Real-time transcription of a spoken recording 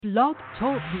Blog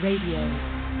Talk Radio.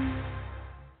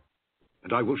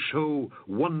 And I will show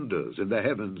wonders in the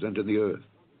heavens and in the earth,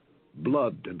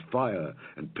 blood and fire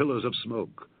and pillars of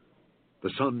smoke.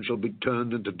 The sun shall be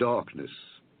turned into darkness,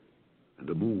 and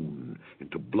the moon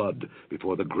into blood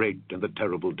before the great and the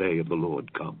terrible day of the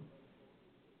Lord come.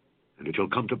 And it shall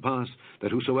come to pass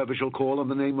that whosoever shall call on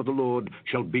the name of the Lord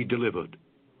shall be delivered.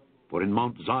 For in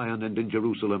Mount Zion and in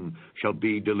Jerusalem shall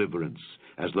be deliverance,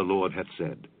 as the Lord hath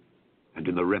said, and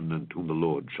in the remnant whom the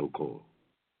Lord shall call.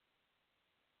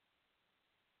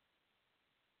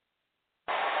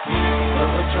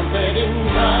 The trumpet in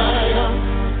Zion,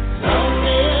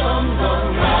 sounded on the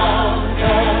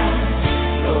mountain.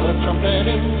 Blow a trumpet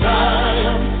in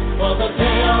Zion, for the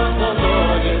day of the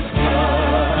Lord is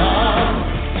come.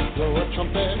 Blow a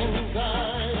trumpet in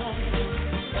Zion,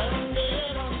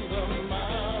 sounded on the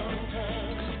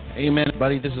mountain. Amen,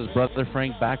 everybody. This is Brother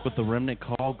Frank back with the Remnant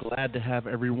Call. Glad to have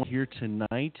everyone here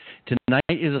tonight. Tonight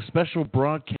is a special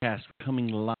broadcast coming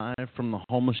live from the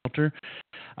homeless shelter.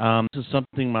 This is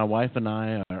something my wife and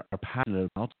I are passionate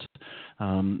about,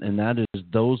 and that is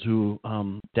those who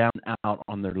down and out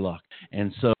on their luck.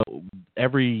 And so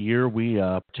every year we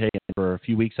take for a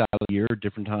few weeks out of the year,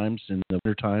 different times in the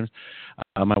winter times.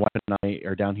 My wife and I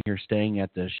are down here staying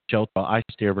at the shelter. I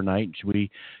stay overnight.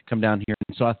 We come down here.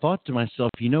 And so I thought to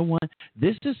myself, you know what?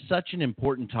 This is such an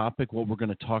important topic, what we're going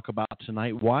to talk about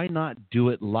tonight. Why not do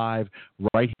it live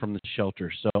right from the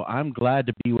shelter? So I'm glad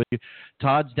to be with you.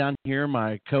 Todd's down here,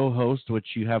 my co-host, which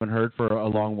you haven't heard for a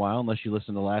long while, unless you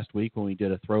listened to last week when we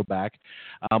did a throwback.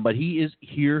 But he is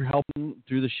here helping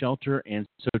through the shelter. And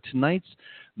so tonight's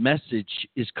message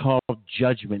is called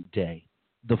Judgment Day,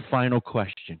 the final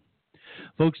question.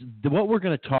 Folks, what we're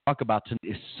going to talk about tonight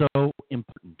is so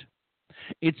important.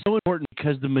 It's so important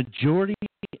because the majority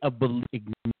of believers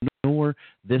ignore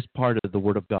this part of the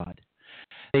Word of God.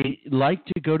 They like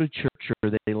to go to church, or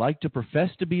they like to profess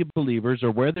to be believers, or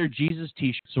wear their Jesus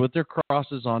T-shirts with their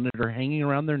crosses on it or hanging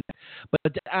around their neck.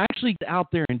 But to actually get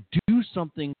out there and do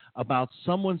something about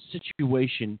someone's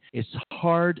situation is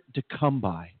hard to come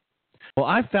by. Well,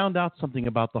 I found out something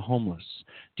about the homeless.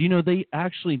 Do you know they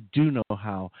actually do know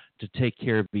how to take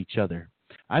care of each other?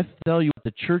 I tell you,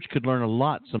 the church could learn a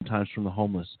lot sometimes from the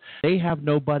homeless. They have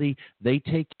nobody. They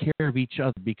take care of each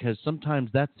other because sometimes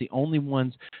that's the only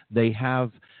ones they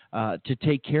have to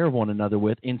take care of one another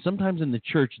with. And sometimes in the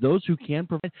church, those who can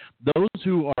provide, those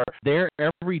who are there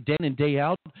every day in and day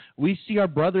out, we see our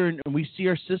brother and we see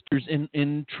our sisters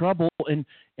in trouble, and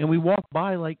we walk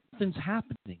by like nothing's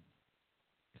happening.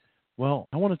 Well,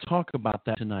 I want to talk about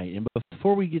that tonight. And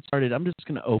before we get started, I'm just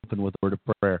going to open with a word of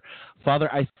prayer.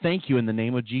 Father, I thank you in the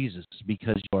name of Jesus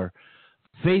because you are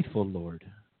faithful, Lord.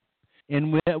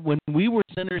 And when we were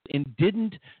sinners and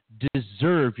didn't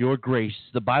deserve your grace,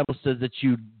 the Bible says that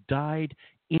you died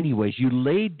anyways. You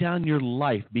laid down your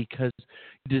life because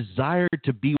you desired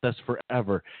to be with us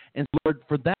forever. And Lord,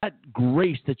 for that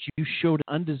grace that you showed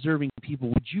undeserving people,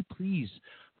 would you please,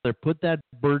 Father, put that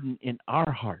burden in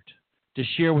our heart to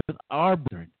share with our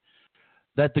brethren,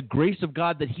 that the grace of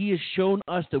God that he has shown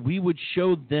us, that we would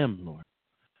show them, Lord.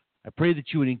 I pray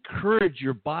that you would encourage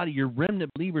your body, your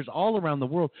remnant believers all around the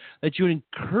world, that you would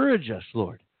encourage us,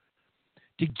 Lord,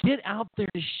 to get out there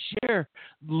to share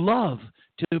love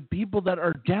to people that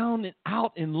are down and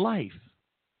out in life.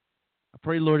 I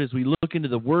pray, Lord, as we look into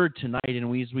the Word tonight and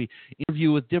as we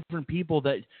interview with different people,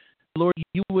 that, Lord,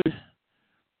 you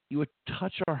would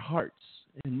touch our hearts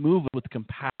and move with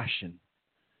compassion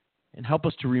and help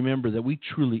us to remember that we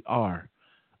truly are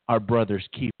our brother's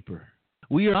keeper.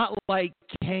 We are not like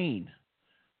Cain.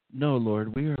 No,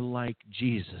 Lord, we are like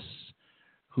Jesus,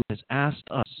 who has asked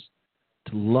us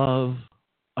to love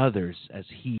others as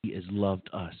he has loved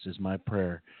us, is my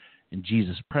prayer in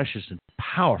Jesus' precious and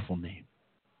powerful name.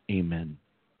 Amen.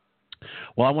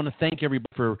 Well, I want to thank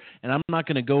everybody and I'm not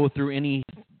going to go through any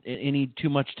too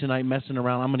much tonight messing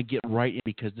around. I'm going to get right in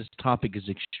because this topic is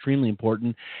extremely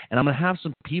important, and I'm going to have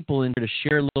some people in here to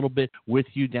share a little bit with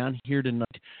you down here tonight,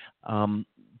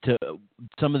 to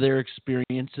some of their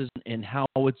experiences and how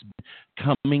it's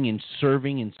coming and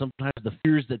serving, and sometimes the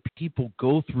fears that people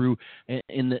go through.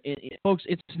 Folks,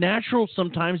 it's natural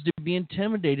sometimes to be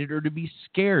intimidated or to be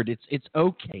scared. It's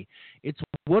okay. It's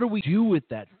what do we do with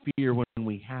that fear when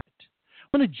we have it?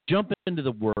 I'm going to jump into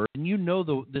the Word, and you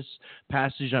know this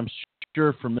passage, I'm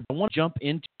sure, from it. I want to jump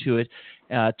into it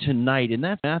tonight, and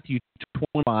that's Matthew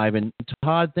 25. And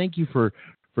Todd, thank you for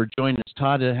joining us.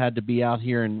 Todd had to be out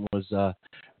here and was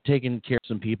taking care of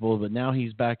some people, but now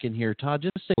he's back in here. Todd,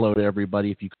 just say hello to everybody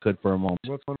if you could for a moment.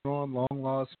 What's going on,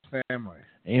 long-lost family?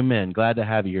 Amen. Glad to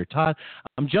have you here. Todd,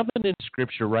 I'm jumping into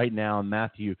Scripture right now in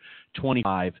Matthew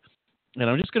 25. And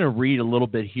I'm just going to read a little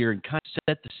bit here and kind of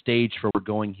set the stage for where we're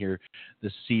going here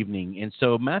this evening. And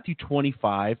so Matthew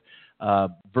 25,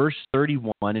 verse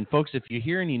 31. And folks, if you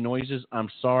hear any noises, I'm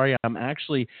sorry. I'm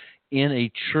actually in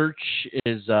a church.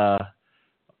 Is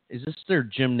this their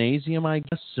gymnasium, I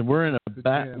guess? And we're in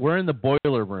we're in the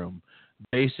boiler room,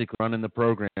 basically running the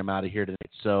program out of here tonight.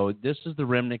 So this is the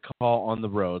remnant call on the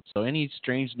road. So any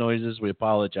strange noises, we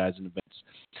apologize in advance.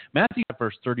 Matthew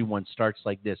verse 31 starts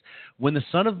like this. When the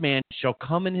Son of Man shall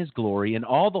come in his glory, and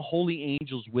all the holy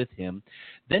angels with him,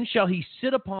 then shall he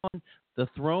sit upon the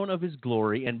throne of his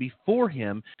glory, and before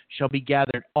him shall be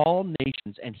gathered all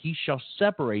nations, and he shall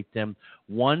separate them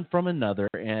one from another,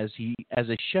 as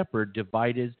a shepherd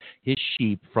divided his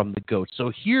sheep from the goats.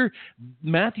 So here,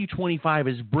 Matthew 25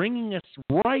 is bringing us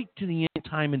right to the end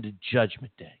time into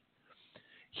Judgment Day.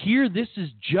 Here, this is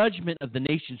judgment of the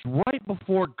nations right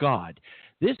before God.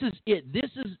 This is it. This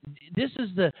is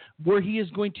the where he is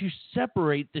going to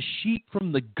separate the sheep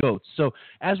from the goats. So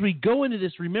as we go into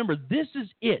this, remember, this is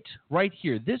it right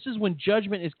here. This is when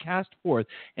judgment is cast forth.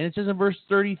 And it says in verse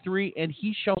 33, and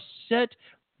he shall set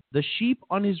the sheep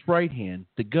on his right hand,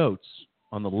 the goats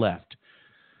on the left.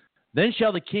 Then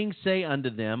shall the king say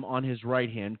unto them on his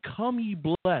right hand, come ye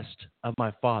blessed of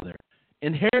my Father,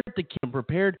 inherit the kingdom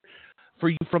prepared for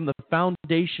you from the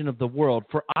foundation of the world.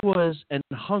 For I was an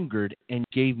hungered, and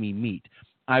gave me meat.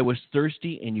 I was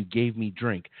thirsty, and you gave me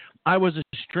drink. I was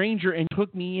a stranger, and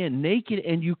took me in. Naked,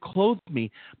 and you clothed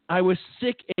me. I was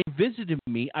sick, and visited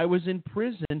me. I was in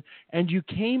prison, and you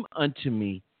came unto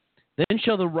me. Then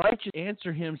shall the righteous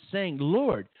answer him, saying,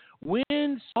 Lord,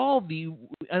 when saw thee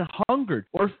an hungered,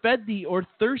 or fed thee, or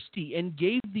thirsty, and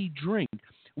gave thee drink?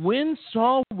 When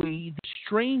saw we the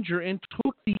stranger, and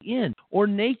took thee in, or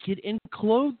naked, and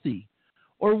clothed thee?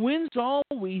 Or when saw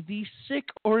we thee sick,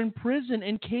 or in prison,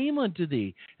 and came unto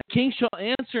thee? The king shall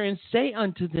answer and say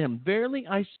unto them, Verily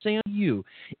I say unto you,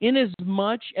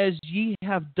 inasmuch as ye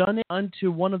have done it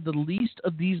unto one of the least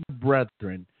of these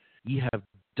brethren, ye have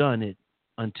done it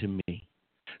unto me.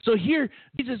 So here,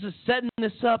 Jesus is setting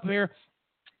this up here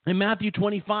in Matthew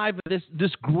 25,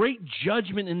 this great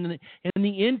judgment in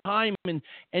the end time,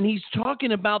 and he's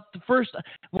talking about the first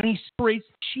when he separates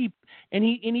the sheep, and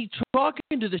he's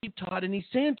talking to the sheep, Todd, and he's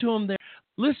saying to them there,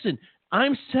 listen,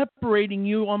 I'm separating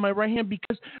you on my right hand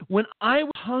because when I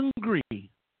was hungry,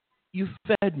 you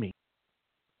fed me.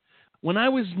 When I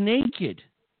was naked,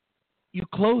 you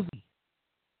clothed me.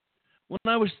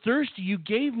 When I was thirsty, you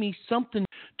gave me something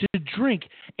to drink.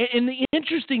 And the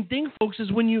interesting thing, folks,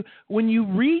 is when you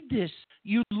read this,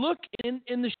 you look in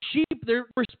the sheep, their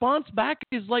response back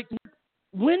is like,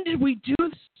 when did we do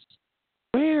this?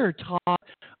 Where, Todd,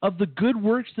 of the good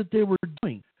works that they were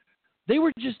doing? They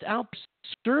were just out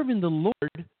serving the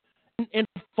Lord and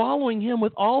following him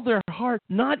with all their heart,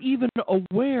 not even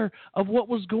aware of what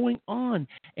was going on.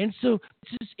 And so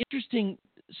it's this interesting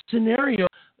scenario,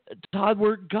 Todd,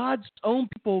 where God's own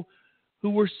people who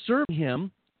were serving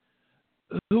him,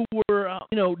 who were,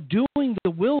 doing the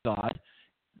will of God,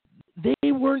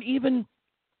 they weren't even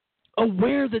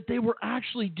aware that they were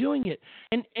actually doing it.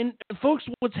 And folks,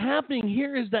 what's happening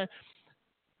here is that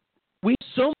we have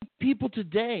so many people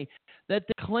today that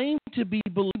they claim to be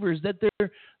believers, that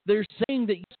they're saying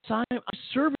that yes, I'm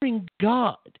serving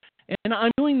God and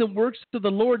I'm doing the works of the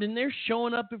Lord, and they're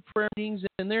showing up at prayer meetings,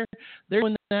 and they're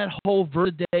doing that whole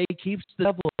verse a day, keeps the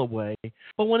devil away.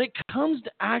 But when it comes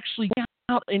to actually going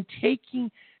out and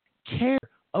taking care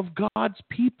of God's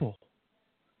people,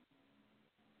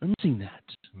 I'm missing that.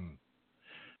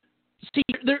 See,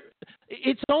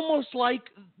 it's almost like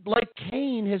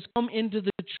Cain has come into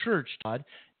the church, Todd,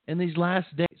 in these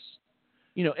last days.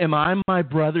 Am I my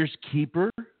brother's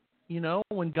keeper?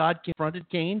 When God confronted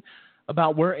Cain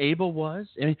about where Abel was.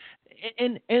 And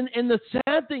the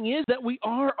sad thing is that we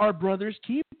are our brother's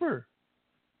keeper.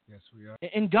 Yes, we are.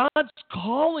 And God's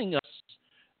calling us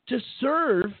to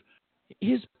serve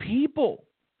his people.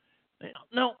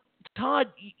 Now,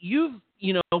 Todd, you've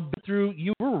been through,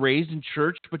 you were raised in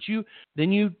church, but you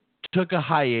took a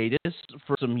hiatus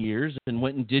for some years and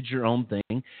went and did your own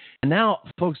thing. And now,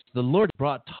 folks, the Lord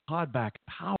brought Todd back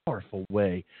a powerful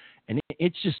way. And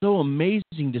it's just so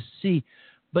amazing to see.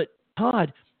 But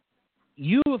Todd,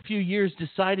 you a few years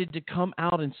decided to come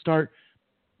out and start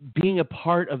being a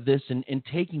part of this and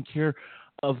taking care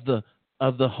of the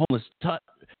homeless. Todd,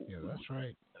 yeah, that's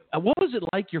right. What was it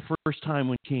like your first time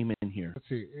when you came in here? Let's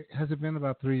see. Has it been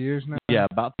about 3 years now? Yeah,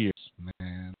 about 3 years.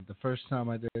 Man, the first time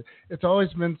I did, it's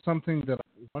always been something that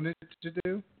I wanted to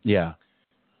do. Yeah.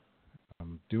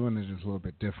 Doing it is a little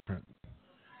bit different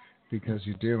because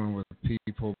you're dealing with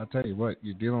people. I'll tell you what,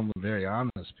 you're dealing with very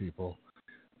honest people.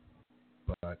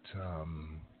 But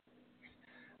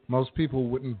most people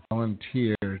wouldn't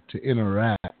volunteer to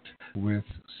interact with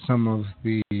some of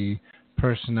the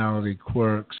personality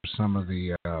quirks, some of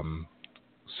the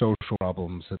social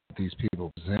problems that these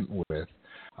people present with.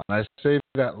 I say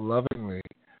that lovingly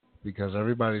because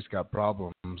everybody's got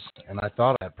problems, and I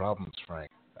thought I had problems,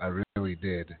 Frank. I really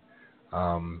did.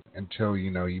 Until,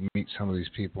 you meet some of these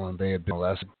people and they had been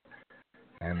molested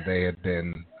and they had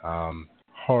been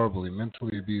horribly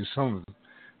mentally abused. Some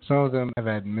of them have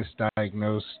had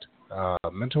misdiagnosed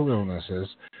mental illnesses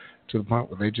to the point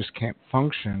where they just can't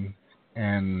function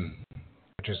and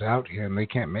they're just out here and they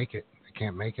can't make it. They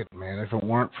can't make it, man. If it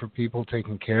weren't for people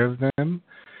taking care of them,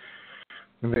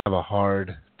 then they have a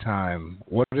hard time.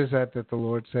 What is that the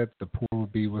Lord said? The poor will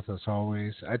be with us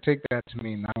always. I take that to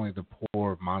mean not only the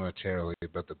poor monetarily,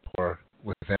 but the poor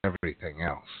with everything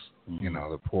else. Mm-hmm.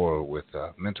 The poor with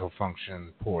mental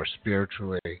function, poor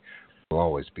spiritually, will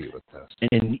always be with us.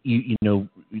 And we deal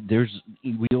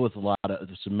with a lot of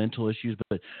some mental issues,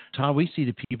 but Todd, we see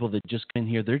the people that just come in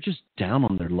here, they're just down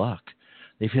on their luck.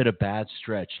 They've hit a bad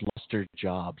stretch, lost their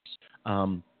jobs.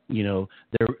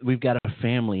 We've got a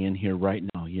family in here right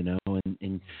now, and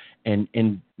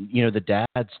the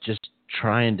dad's just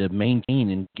trying to maintain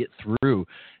and get through,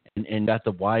 and got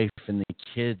the wife and the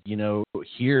kid,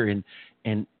 here,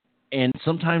 and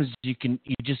sometimes you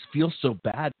just feel so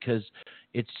bad because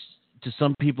it's, to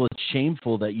some people it's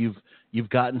shameful that you've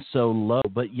gotten so low,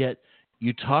 but yet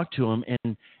you talk to them,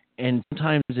 and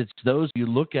sometimes it's those you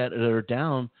look at that are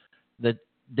down that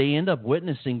they end up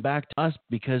witnessing back to us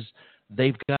because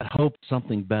they've got hope,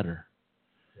 something better.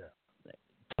 Yeah.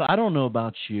 But I don't know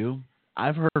about you.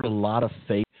 I've heard a lot of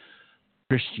fake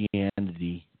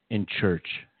Christianity in church.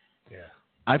 Yeah.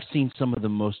 I've seen some of the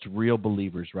most real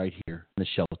believers right here in the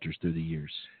shelters through the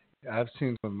years. I've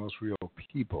seen some of the most real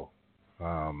people.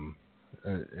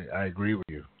 I agree with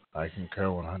you. I concur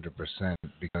 100%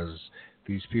 because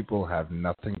these people have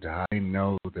nothing to hide. They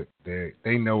know that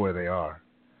they know where they are.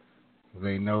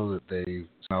 They know that they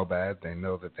smell bad. They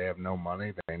know that they have no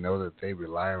money. They know that they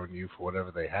rely on you for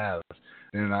whatever they have.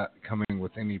 They're not coming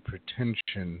with any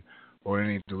pretension or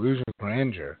any delusion of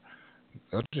grandeur.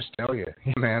 They'll just tell you,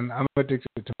 hey, man, I'm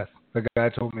addicted to meth. The guy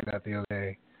told me that the other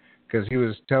day because he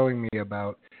was telling me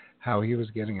about how he was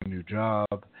getting a new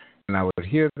job. And I would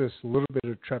hear this little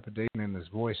bit of trepidation in his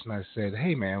voice. And I said,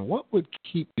 hey, man, what would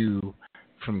keep you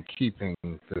from keeping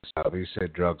this job? He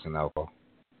said, drugs and alcohol.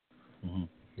 Mm-hmm.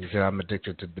 He said, I'm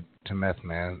addicted to meth,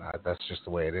 man. That's just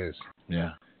the way it is.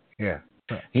 Yeah. Yeah.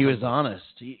 He was honest.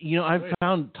 I've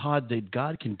found, Todd, that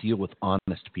God can deal with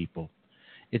honest people.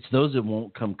 It's those that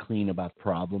won't come clean about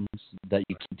problems that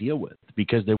you can deal with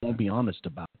because they won't be honest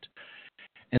about it.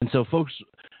 And so, folks,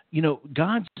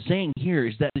 God's saying here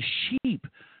is that the sheep,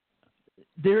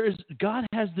 God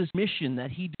has this mission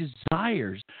that he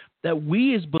desires that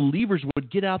we as believers would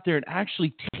get out there and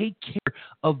actually take care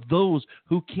of those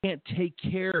who can't take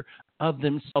care of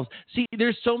themselves. See,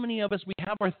 there's so many of us, we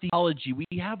have our theology,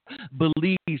 we have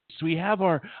beliefs, we have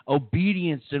our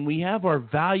obedience, and we have our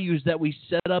values that we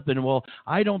set up, and, well,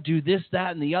 I don't do this,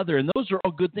 that, and the other, and those are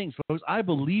all good things, folks. I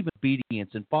believe in obedience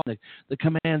and following the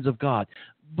commands of God.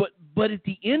 But at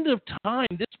the end of time,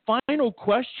 this final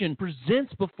question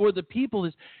presents before the people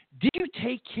is, did you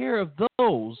take care of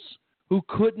those who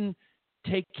couldn't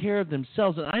take care of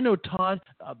themselves? And I know, Todd,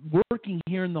 working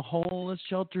here in the homeless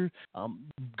shelter,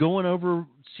 going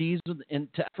overseas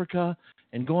into Africa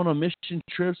and going on mission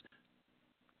trips,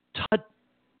 Todd,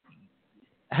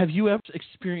 have you ever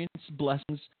experienced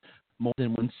blessings more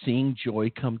than when seeing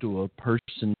joy come to a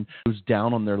person who's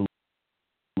down on their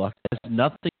luck, has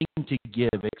nothing to give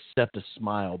except a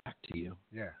smile back to you?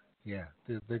 Yeah.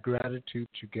 The gratitude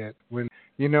you get when,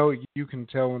 you can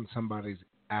tell when somebody's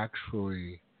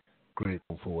actually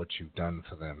grateful for what you've done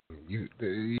for them. You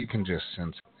can just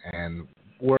sense it. And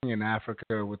working in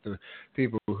Africa with the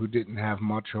people who didn't have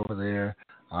much over there,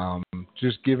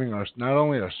 just giving not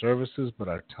only our services but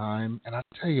our time. And I'll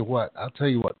tell you what,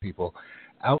 people,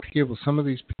 out here with some of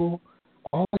these people,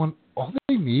 all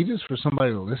they need is for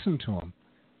somebody to listen to them.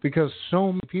 Because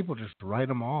so many people just write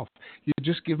them off. You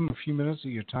just give them a few minutes of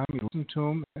your time, you listen to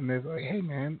them, and they're like, hey,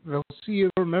 man, they'll see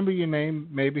you, remember your name,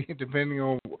 maybe, depending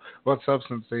on what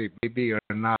substance they may be or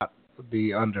not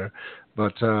be under.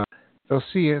 But they'll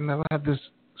see you, and they'll have this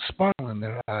sparkle in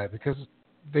their eye because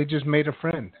they just made a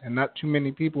friend. And not too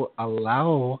many people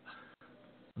allow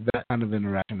that kind of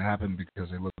interaction to happen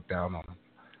because they look down on them.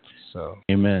 So,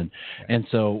 amen. Yeah. And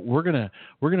so we're gonna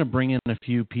bring in a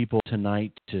few people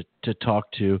tonight to talk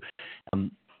to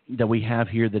that we have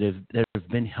here that have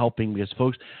been helping, because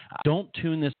folks, don't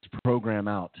tune this program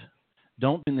out.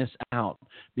 Don't tune this out,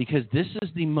 because this is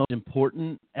the most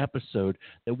important episode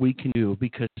that we can do,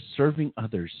 because serving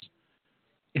others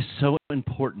is so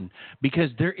important, because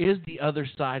there is the other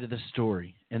side of the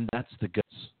story, and that's the goods.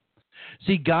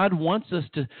 See, God wants us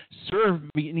to serve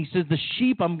me, and he says, the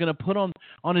sheep I'm going to put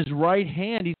on his right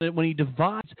hand. He said, when he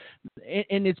divides,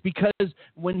 and it's because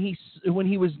when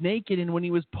he was naked, and when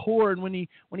he was poor, and when he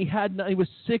was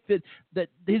sick, that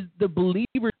the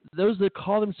believers, those that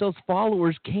call themselves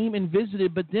followers, came and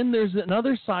visited. But then there's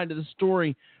another side of the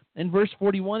story. In verse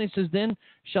 41, it says, then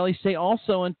shall he say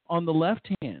also on the left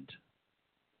hand,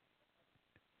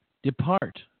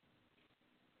 depart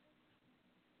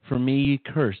from me, ye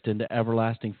cursed, into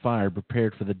everlasting fire,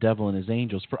 prepared for the devil and his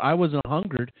angels. For I was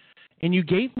hungered, and you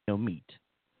gave me no meat.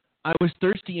 I was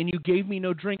thirsty, and you gave me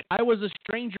no drink. I was a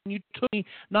stranger, and you took me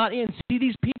not in. See,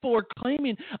 these people are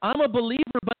claiming, I'm a believer,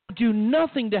 but I do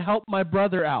nothing to help my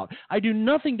brother out. I do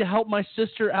nothing to help my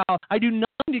sister out. I do nothing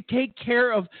to take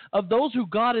care of those who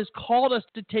God has called us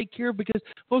to take care of, because,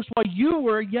 folks, while you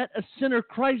were yet a sinner,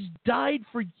 Christ died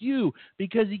for you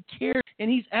because he cared, and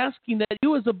he's asking that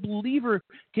you as a believer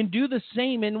can do the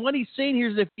same. And what he's saying here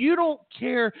is, if you don't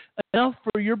care enough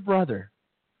for your brother,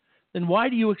 then why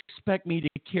do you expect me to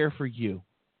care for you?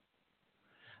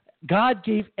 God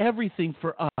gave everything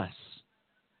for us.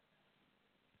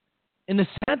 And the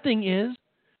sad thing is,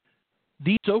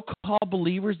 these so-called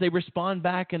believers, they respond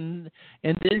back, and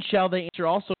then shall they answer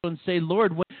also and say,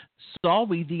 Lord, when saw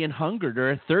we thee an hungered,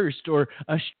 or athirst, or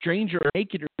a stranger, or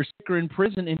naked, or sick, or in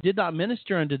prison, and did not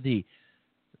minister unto thee?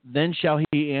 Then shall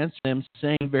he answer them,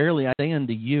 saying, verily I say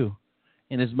unto you,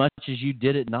 inasmuch as you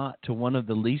did it not to one of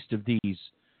the least of these,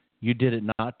 you did it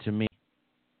not to me.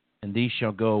 And these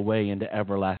shall go away into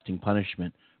everlasting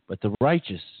punishment, but the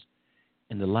righteous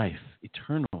into life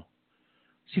eternal.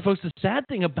 See, folks, the sad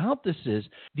thing about this is,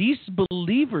 these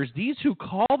believers, these who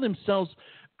call themselves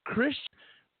Christians,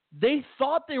 they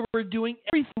thought they were doing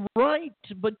everything right,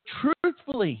 but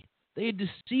truthfully, they had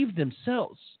deceived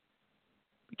themselves,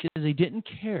 because they didn't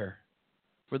care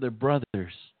for their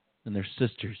brothers and their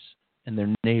sisters and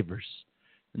their neighbors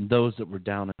and those that were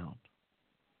down and out.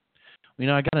 You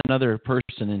know, I got another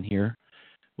person in here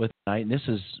with tonight, and this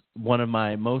is one of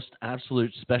my most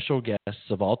absolute special guests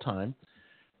of all time.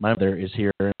 My mother is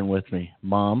here and with me.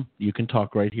 Mom, you can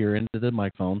talk right here into the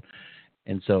microphone.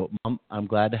 And so, Mom, I'm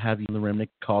glad to have you on the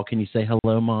Remnant Call. Can you say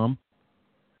hello, Mom?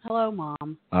 Hello,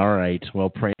 Mom. All right. Well,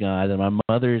 praise God. And my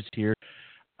mother is here.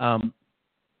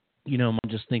 You know, I'm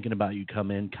just thinking about you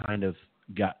come in kind of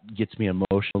gets me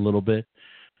emotional a little bit,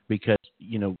 because,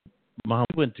 you know, Mom,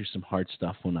 we went through some hard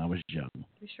stuff when I was young.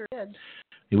 We sure did.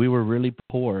 We were really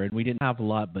poor, and we didn't have a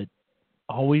lot, but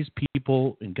always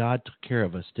people, and God took care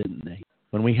of us, didn't they?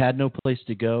 When we had no place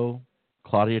to go,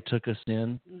 Claudia took us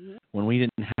in. Mm-hmm. When we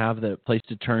didn't have the place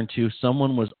to turn to,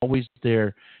 someone was always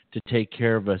there to take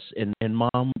care of us. And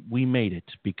Mom, we made it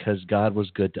because God was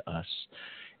good to us.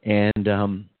 And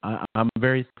I'm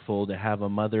very thankful to have a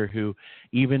mother who,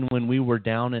 even when we were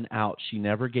down and out, she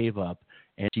never gave up.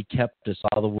 And she kept us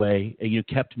all the way. You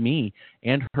kept me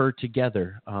and her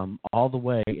together all the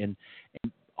way. And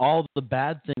all the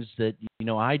bad things that, you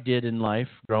know, I did in life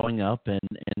growing up, and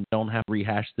don't have to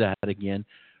rehash that again.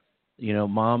 You know,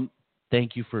 Mom,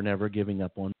 thank you for never giving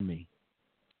up on me.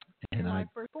 And my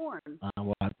firstborn.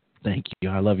 Well, thank you.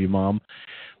 I love you, Mom.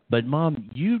 But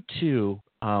Mom, you too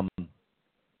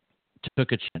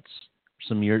took a chance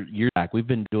some years back. We've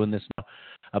been doing this now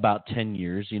about 10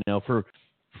 years. You know,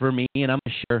 for me, and I'm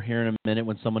going to share here in a minute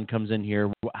when someone comes in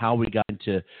here how we got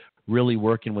into really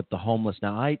working with the homeless.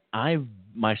 Now, I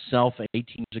myself, 18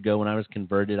 years ago when I was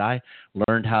converted, I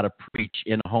learned how to preach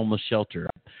in a homeless shelter.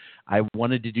 I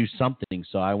wanted to do something,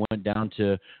 so I went down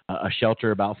to a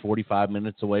shelter about 45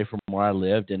 minutes away from where I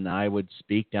lived, and I would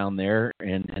speak down there,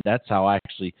 and that's how I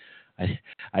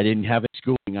didn't have any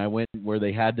schooling. I went where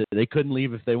they couldn't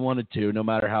leave if they wanted to, no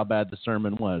matter how bad the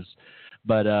sermon was.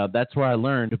 But that's where I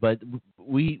learned. But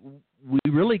we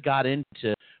really got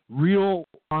into real,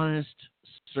 honest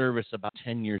service about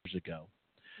 10 years ago.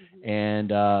 Mm-hmm. And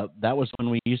that was when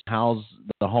we used to house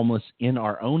the homeless in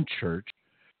our own church.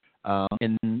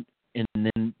 And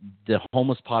then the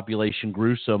homeless population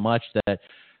grew so much that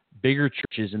bigger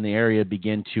churches in the area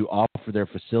began to offer their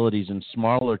facilities, and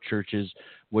smaller churches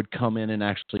would come in and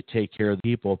actually take care of the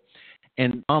people.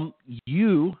 And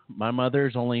my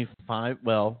mother's only 5.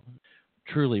 Well,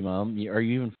 truly, Mom, are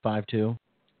you even 5'2"?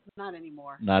 Not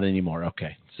anymore. Not anymore.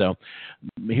 Okay. So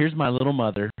here's my little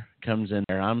mother comes in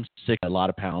there. I'm sick, a lot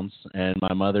of pounds, and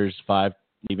my mother's 5,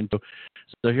 even 2.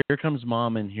 So here comes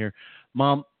Mom in here.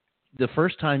 Mom, the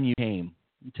first time you came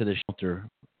to the shelter,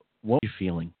 what were you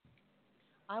feeling?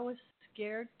 I was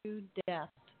scared to death.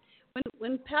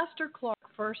 When Pastor Clark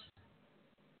first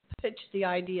pitched the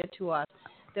idea to us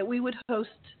that we would host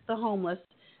the homeless,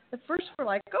 at first we're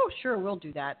like, oh, sure, we'll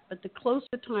do that. But the closer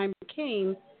the time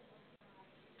came,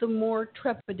 the more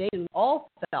trepidation we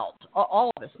all felt,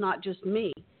 all of us, not just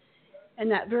me. And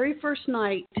that very first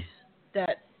night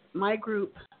that my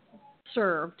group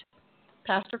served,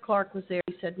 Pastor Clark was there.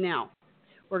 He said, now,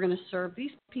 we're going to serve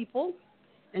these people,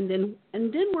 and then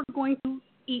we're going to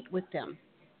eat with them.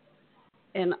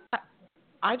 And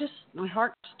I just, my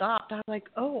heart stopped. I was like,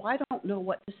 oh, I don't know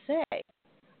what to say.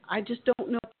 I just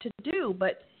don't know what to do.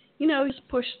 But, you know, just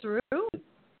push through.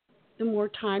 The more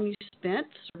time you spent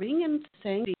serving and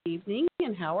saying good evening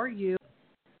and how are you,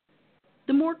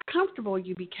 the more comfortable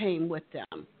you became with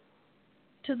them,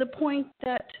 to the point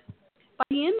that by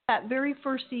the end of that very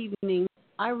first evening,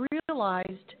 I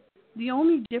realized the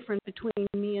only difference between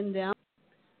me and them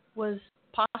was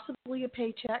possibly a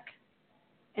paycheck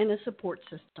and a support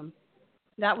system.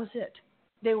 That was it.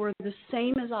 They were the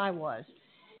same as I was.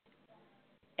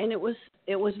 And it was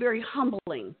very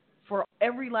humbling for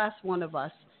every last one of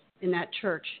us in that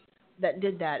church that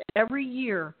did that. Every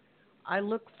year I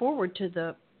look forward to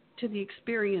the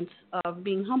experience of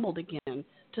being humbled again,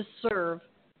 to serve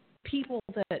people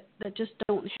that just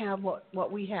don't have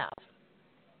what we have.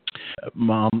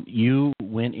 Mom, you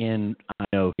went in, I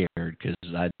know, scared, because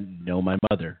I know my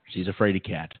mother. She's afraid of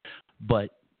cats.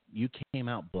 But you came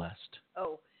out blessed.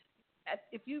 Oh,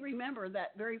 if you remember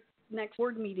that very next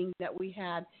board meeting that we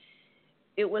had,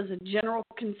 it was a general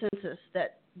consensus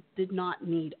that did not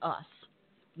need us.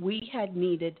 We had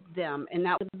needed them, and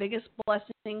that was the biggest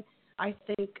blessing I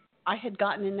think I had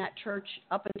gotten in that church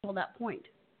up until that point.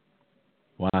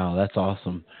 Wow, that's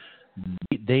awesome.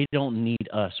 They don't need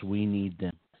us. We need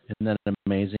them. Isn't that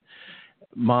amazing?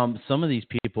 Mom, some of these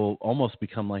people almost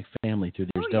become like family through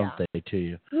the years, don't they, to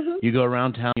you? Mm-hmm. You go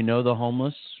around town, you know the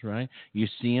homeless, right? You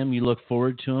see them, you look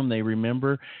forward to them, they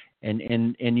remember, and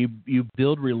you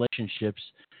build relationships,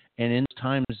 and in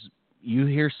times you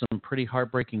hear some pretty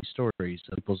heartbreaking stories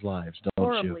of people's lives, don't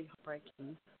you? Horribly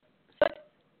heartbreaking.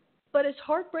 But as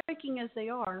heartbreaking as they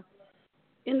are,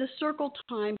 in the circle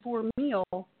time for a meal,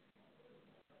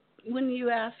 when you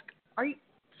ask,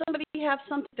 somebody have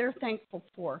something they're thankful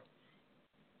for?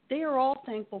 They are all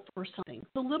thankful for something.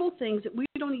 The little things that we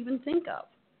don't even think of.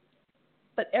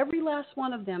 But every last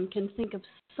one of them can think of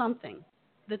something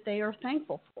that they are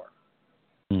thankful for.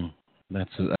 That's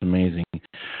amazing.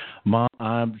 Mom,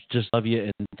 I just love you,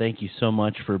 and thank you so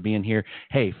much for being here.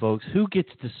 Hey, folks, who gets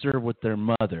to serve with their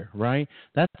mother, right?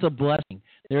 That's a blessing.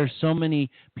 There are so many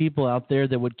people out there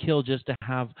that would kill just to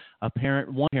have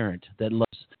one parent that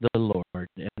loves the Lord.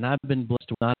 And I've been blessed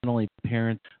with not only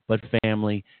parents, but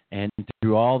family. And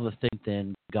through all the things,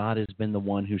 then God has been the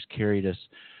one who's carried us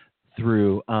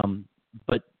through.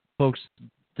 But, folks,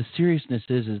 the seriousness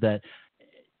is that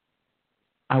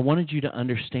I wanted you to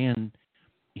understand.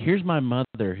 Here's my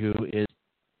mother, who is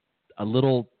a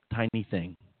little tiny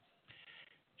thing.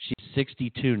 She's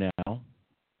 62 now,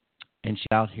 and she's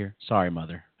out here. Sorry,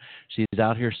 Mother. She's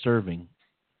out here serving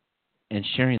and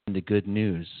sharing the good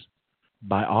news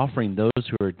by offering those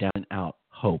who are down and out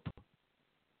hope.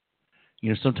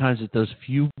 You know, sometimes it's those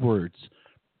few words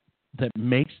that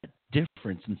makes a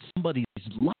difference in somebody's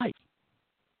life.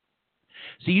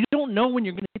 See, you don't know when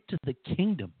you're going to get to the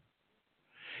kingdom.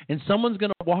 And someone's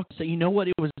going to walk and say, you know what,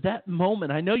 it was that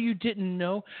moment. I know you didn't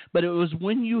know, but it was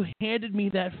when you handed me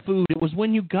that food. It was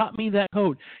when you got me that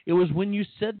coat. It was when you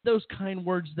said those kind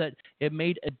words that it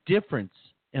made a difference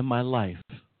in my life.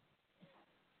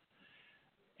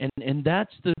 And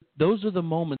those are the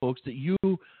moments, folks, that you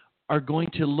are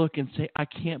going to look and say, I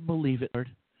can't believe it,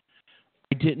 Lord.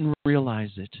 I didn't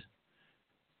realize it.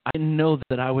 I didn't know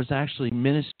that I was actually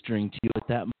ministering to you at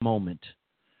that moment.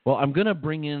 Well, I'm going to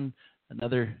bring in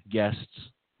another guest.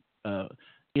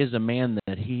 He is a man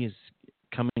that he is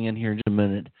coming in here in just a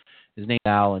minute. His name is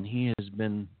Al, and he has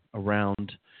been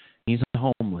around. He's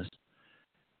homeless,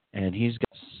 and he's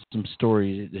got some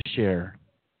stories to share.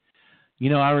 You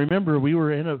know, I remember we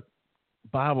were in a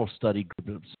Bible study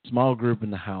group, a small group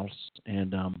in the house,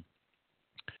 and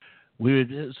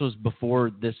this was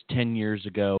before this 10 years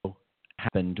ago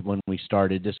happened when we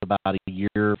started. This about a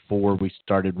year before we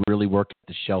started really working at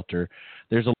the shelter.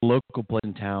 There's a local place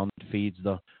in town that feeds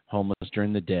the homeless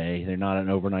during the day. They're not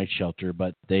an overnight shelter,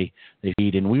 but they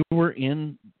feed. And we were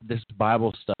in this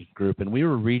Bible study group, and we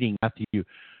were reading Matthew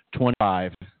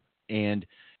 25. And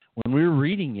when we were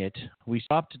reading it, we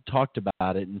stopped and talked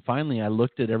about it. And finally, I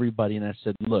looked at everybody and I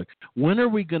said, look, when are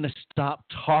we going to stop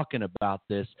talking about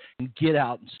this and get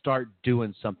out and start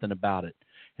doing something about it?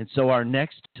 And so our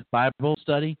next Bible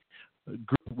study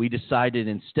group we decided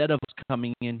instead of us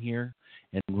coming in here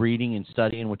and reading and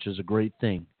studying, which is a great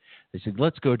thing, they said,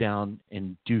 let's go down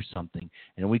and do something.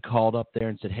 And we called up there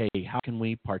and said, hey, how can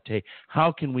we partake?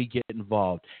 How can we get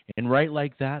involved? And right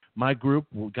like that, my group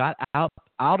got out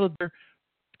of their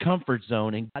comfort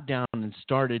zone and got down and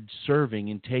started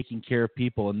serving and taking care of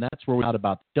people. And that's where we got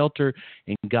about the shelter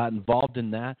and got involved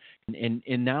in that. And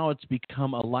now it's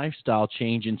become a lifestyle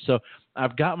change. And so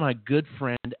I've got my good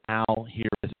friend Al here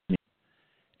with me.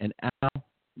 And Al,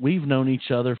 we've known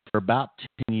each other for about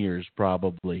 10 years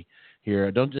probably here.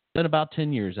 It's been about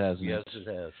 10 years, hasn't it? Yes,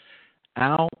 it has.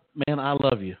 Al, man, I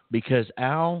love you because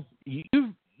Al,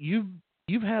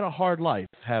 you've had a hard life,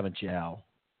 haven't you, Al?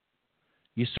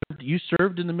 You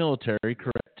served in the military,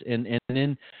 correct? And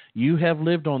then you have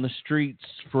lived on the streets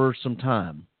for some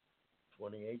time.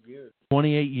 28 years.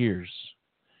 28 years.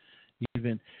 You've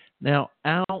been now,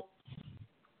 Al.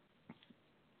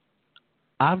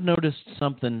 I've noticed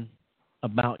something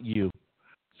about you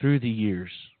through the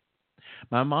years.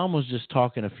 My mom was just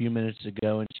talking a few minutes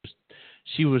ago, and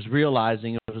she was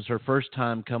realizing it was her first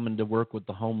time coming to work with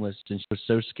the homeless, and she was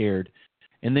so scared.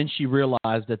 And then she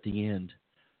realized at the end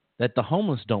that the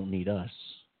homeless don't need us.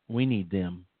 We need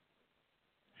them.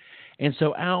 And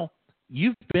so, Al,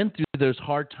 you've been through those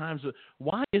hard times.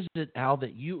 Why is it, Al,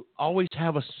 that you always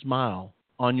have a smile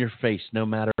on your face no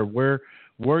matter where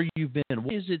you've been?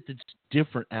 What is it that's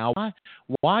different, Al?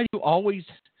 Why do you always,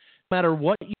 no matter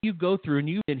what you go through, and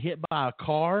you've been hit by a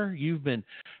car, you've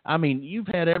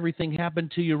had everything happen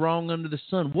to you wrong under the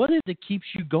sun. What is it that keeps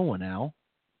you going, Al?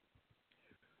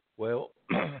 Well,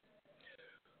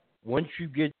 once you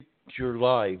get your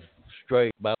life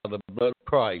straight by the blood of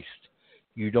Christ,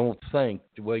 you don't think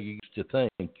the way you used to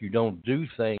think. You don't do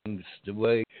things the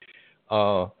way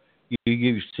you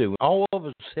used to. All of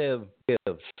us have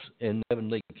gifts in the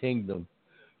heavenly kingdom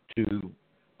to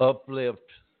uplift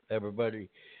everybody.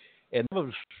 And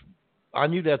I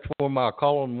knew that's where my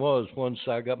calling was once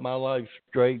I got my life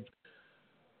straight.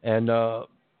 And the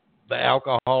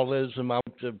alcoholism, I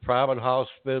went to private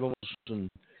hospitals, and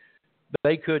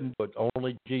they couldn't do it.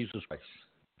 Only Jesus Christ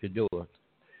could do it.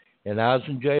 And I was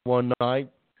in jail one night,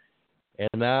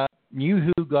 and I knew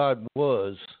who God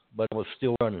was, but I was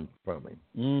still running from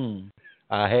Him.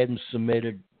 I hadn't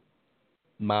submitted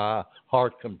my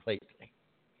heart completely.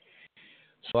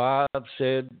 So I've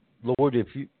said, Lord, if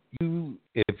you who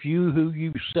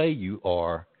you say you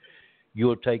are,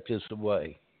 you'll take this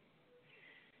away.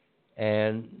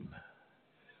 And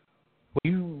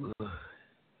when you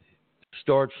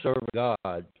start serving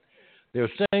God,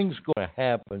 there's things going to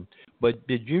happen. But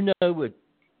did you know that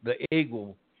the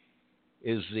eagle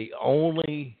is the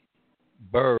only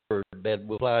bird that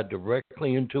will fly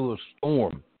directly into a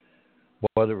storm,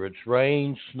 whether it's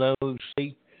rain, snow,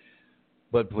 sleet?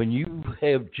 But when you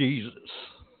have Jesus,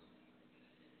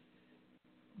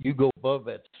 you go above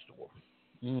that storm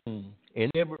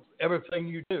in everything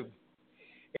you do.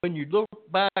 When you look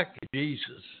back at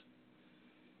Jesus,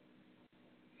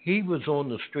 He was on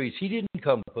the streets. He didn't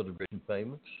come for the rich and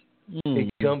famous. He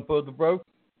came for the broken.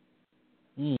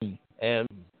 And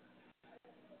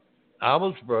I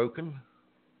was broken,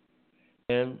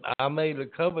 and I made a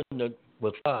covenant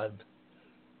with God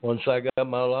once I got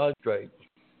my life straight.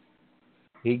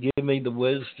 He gave me the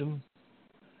wisdom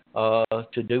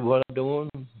to do what I'm doing.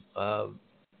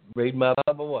 Read my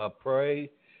Bible, I pray,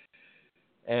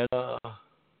 and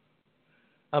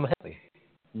I'm happy.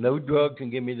 No drug can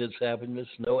give me this happiness.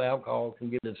 No alcohol can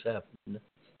give this happiness.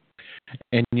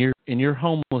 And you're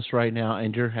homeless right now,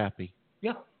 and you're happy.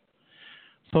 Yeah,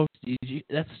 folks,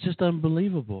 that's just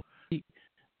unbelievable.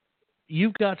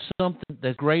 You've got something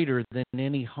that's greater than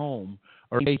any home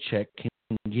or paycheck can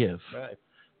give. Right.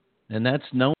 And that's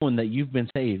knowing that you've been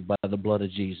saved by the blood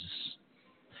of Jesus.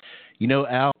 You know,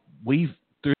 Al,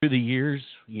 through the years,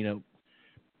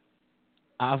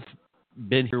 I've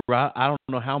been here. I don't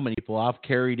know how many people I've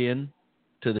carried in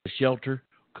to the shelter,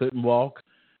 couldn't walk.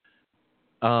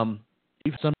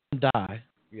 We've had some die.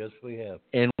 Yes, we have.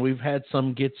 And we've had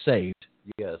some get saved.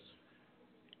 Yes.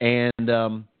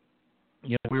 And,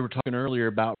 we were talking earlier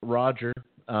about Roger.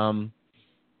 And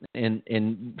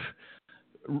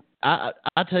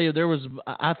I tell you, there was,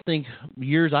 I think,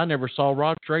 years I never saw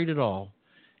Roger straight at all.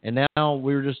 And now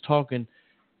we were just talking.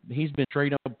 He's been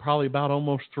straight up probably about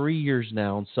almost 3 years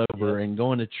now and sober and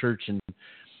going to church.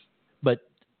 But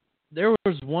there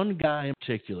was one guy in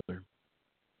particular,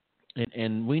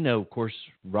 and we know, of course,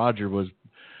 Roger was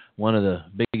one of the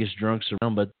biggest drunks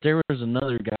around, but there was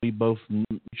another guy we both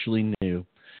mutually knew,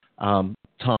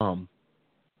 Tom.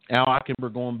 Al, I can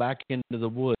remember going back into the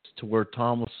woods to where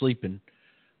Tom was sleeping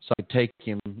so I could take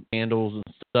him candles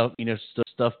and stuff,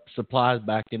 stuff supplies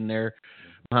back in there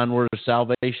behind where the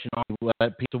Salvation,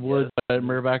 that piece of wood,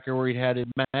 remember back there where he had his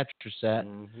mattress at.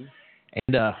 Mm-hmm.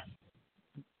 And,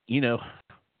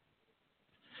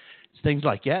 things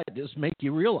like that just make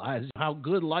you realize how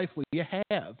good life we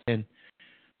have. And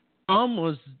Tom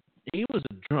was a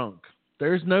drunk.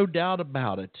 There's no doubt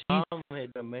about it. Tom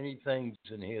had done many things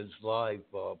in his life.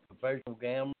 Professional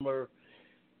gambler,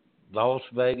 Las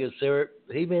Vegas.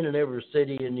 He been in every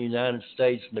city in the United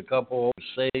States and a couple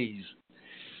overseas.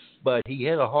 But he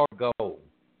had a hard goal.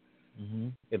 Mm-hmm.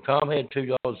 If Tom had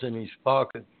 $2 in his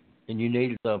pocket and you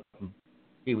needed something,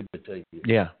 he would give it to you.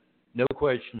 Yeah. No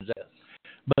questions asked.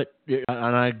 But,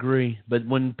 and I agree. But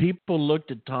when people looked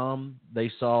at Tom,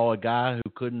 they saw a guy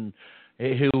who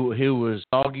was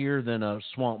doggier than a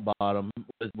swamp bottom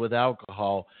with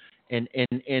alcohol, and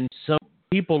some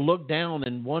people look down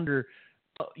and wonder,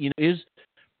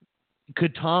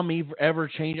 could Tom ever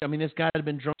change? I mean, this guy had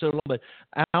been drunk so long. But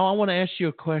Al, I want to ask you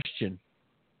a question: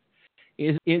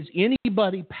 Is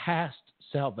anybody past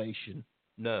salvation?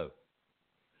 No.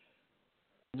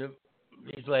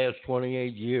 These last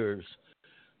 28 years,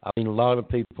 I mean, a lot of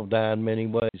people die in many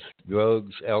ways: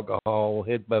 drugs, alcohol,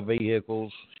 hit by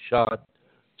vehicles, shot,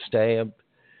 stabbed.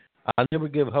 I never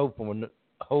give hope.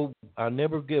 I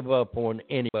never give up on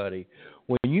anybody.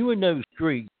 When you're in those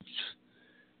streets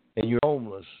and you're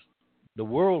homeless, the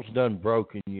world's done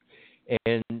broken you,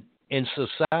 and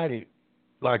society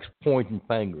likes pointing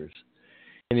fingers.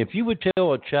 And if you would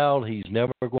tell a child he's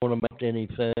never going to make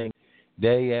anything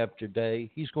day after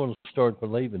day, he's going to start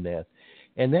believing that.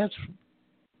 And that's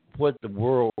what the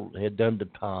world had done to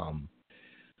Tom.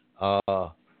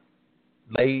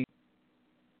 They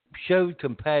showed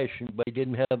compassion, but they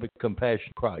didn't have the compassion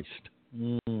of Christ.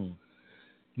 Mm.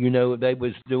 They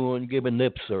was giving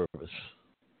lip service.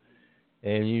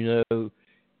 And,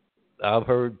 I've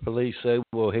heard police say,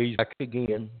 well, he's back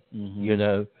again.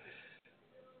 Mm-hmm.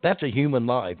 That's a human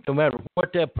life. No matter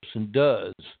what that person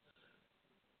does,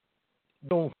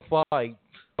 don't fight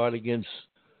against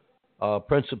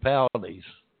principalities,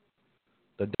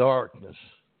 the darkness.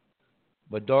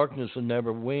 But darkness will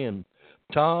never win.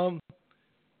 Tom,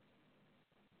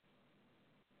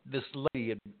 this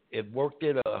lady had worked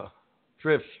at a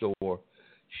thrift store.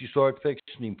 She started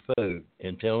fixing him food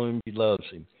and telling him she loves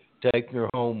him, taking her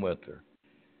home with her.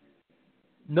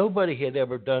 Nobody had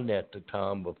ever done that to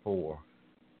Tom before.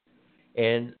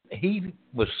 And he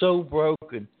was so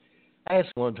broken. I asked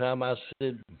him one time, I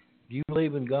said, do you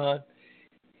believe in God?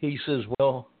 He says,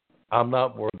 well, I'm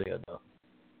not worthy enough.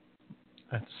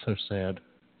 That's so sad.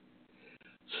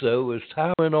 So as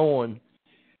time went on,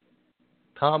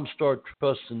 Tom started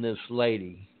trusting this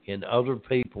lady and other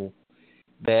people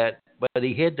but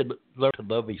he had to learn to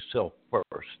love himself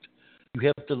first. You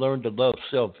have to learn to love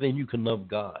self, then you can love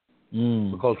God.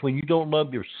 Because when you don't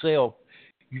love yourself,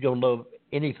 you don't love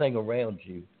anything around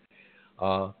you.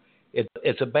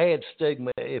 It's a bad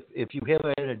stigma. If you have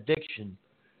an addiction,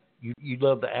 you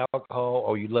love the alcohol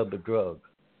or you love the drug,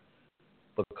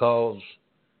 because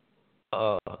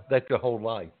that's your whole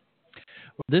life.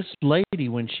 This lady,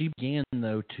 when she began,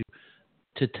 though,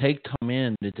 to take Tom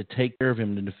in, to take care of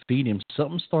him, to feed him,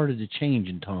 something started to change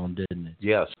in Tom, didn't it?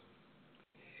 Yes.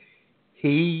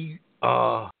 He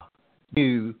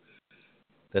knew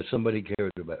that somebody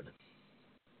cared about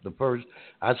him.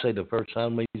 I'd say the first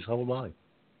time in his whole life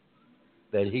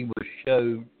that he was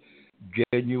showed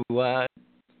genuine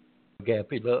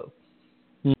agape love.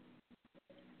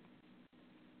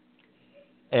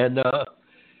 And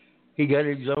he got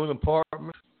his own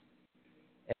apartment,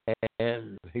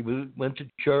 and he went to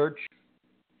church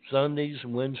Sundays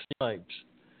and Wednesday nights.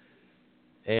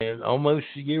 And almost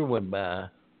a year went by,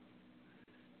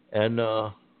 and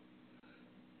a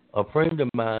friend of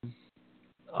mine,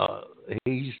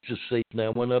 he's deceased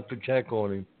now, went up to check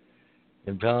on him,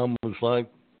 and Tom was like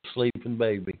a sleeping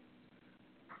baby.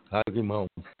 Hugged him home.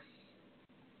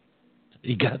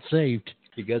 He got saved.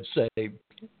 He got saved.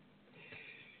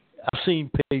 I've seen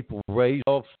people raised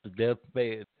off the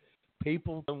deathbed.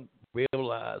 People don't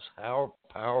realize how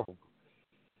powerful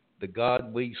the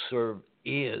God we serve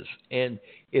is. And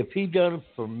if he done it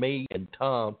for me and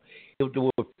Tom, he'll do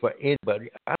it for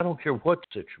anybody. I don't care what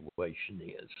the situation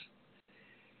is.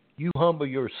 You humble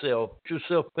yourself, put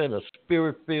yourself in a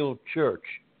spirit-filled church,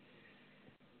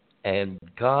 and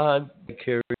God will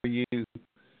carry you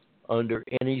under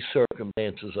any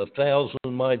circumstances. 1,000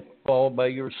 might fall by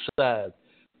your side,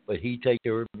 but he takes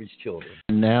care of his children.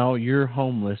 Now you're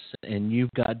homeless, and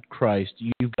you've got Christ.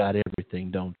 You've got everything,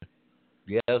 don't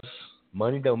you? Yes,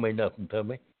 money don't mean nothing to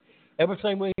me.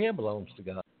 Everything we have belongs to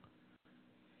God.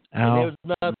 And Al, there's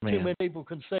not too man. many people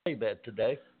can say that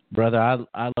today. Brother,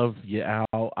 I love you,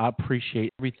 Al. I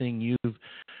appreciate everything you've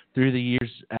through the years,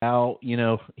 Al. You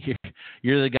know,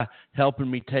 you're the guy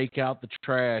helping me take out the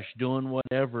trash, doing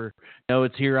whatever. You know,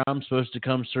 it's here I'm supposed to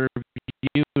come serve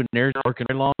you, and they're working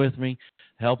along with me,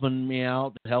 helping me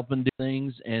out, helping do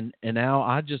things. And Al,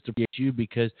 I just appreciate you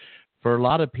because for a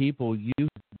lot of people, you've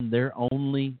been their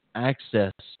only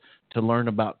access to learn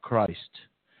about Christ.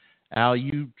 Al,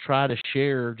 you try to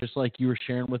share, just like you were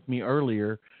sharing with me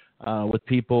earlier, with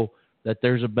people that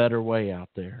there's a better way out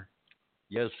there.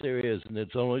 Yes, there is, and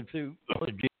it's only through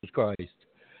Jesus Christ.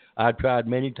 I tried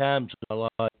many times in my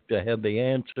life to have the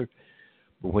answer,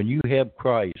 but when you have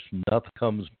Christ, nothing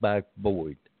comes back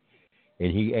void,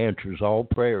 and He answers all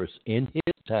prayers in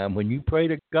His time. When you pray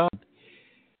to God,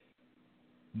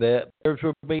 that prayers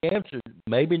will be answered.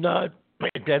 Maybe not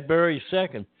at that very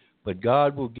second, but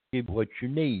God will give you what you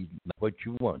need, not what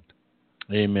you want.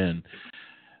 Amen.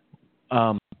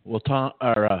 Well, Tom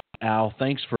or Al,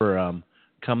 thanks for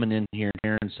coming in here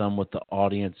and sharing some with the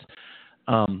audience.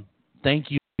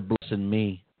 Thank you for blessing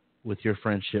me with your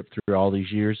friendship through all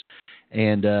these years,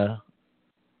 and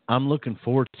I'm looking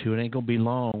forward to it. It ain't gonna be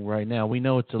long right now. We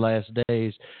know it's the last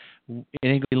days. It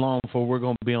ain't gonna be long before we're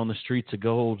gonna be on the streets of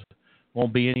gold.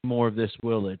 Won't be any more of this,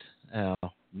 will it, Al?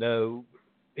 No.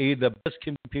 The best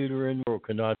computer in the world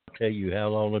cannot tell you how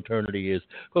long eternity is,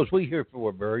 because we're here for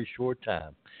a very short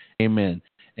time. Amen.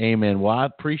 Amen. Well, I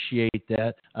appreciate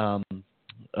that.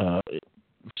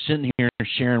 Sitting here and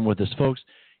sharing with us, folks.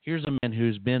 Here's a man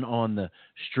who's been on the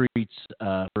streets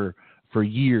for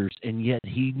years, and yet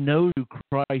he knows who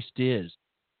Christ is,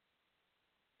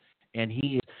 and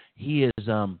he is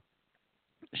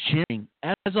sharing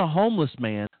as a homeless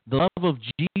man the love of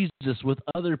Jesus with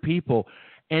other people.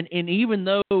 And even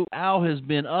though Al has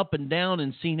been up and down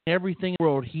and seen everything in the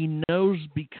world, he knows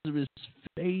because of his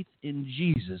faith in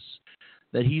Jesus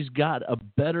that he's got a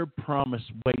better promise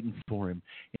waiting for him.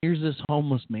 And here's this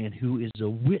homeless man who is a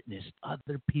witness to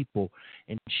other people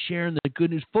and sharing the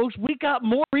good news. Folks, we got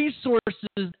more resources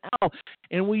now,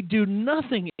 and we do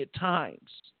nothing at times.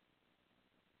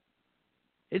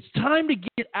 It's time to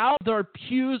get out of our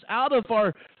pews, out of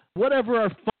our whatever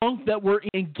our funk that we're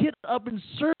in, get up and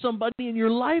serve somebody, and your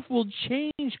life will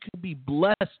change, could be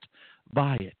blessed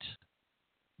by it.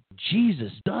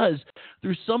 Jesus does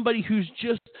through somebody who's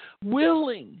just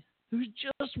willing,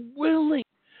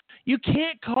 You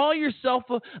can't call yourself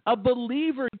a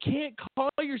believer. You can't call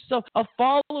yourself a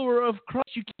follower of Christ.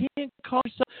 You can't call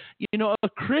yourself, a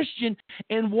Christian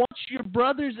and watch your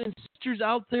brothers and sisters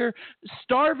out there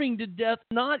starving to death,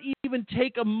 not even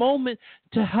take a moment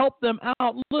to help them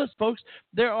out. Listen, folks,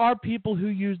 there are people who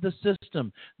use the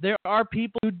system. There are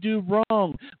people who do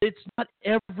wrong. It's not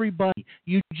everybody.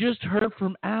 You just heard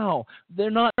from Al.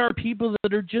 There are people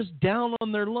that are just down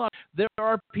on their luck. There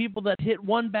are people that hit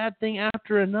one bad thing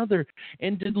after another.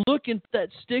 And to look at that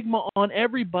stigma on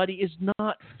everybody is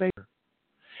not fair.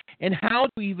 And how do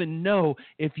we even know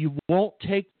if you won't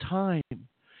take time?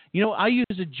 I use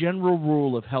a general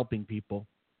rule of helping people.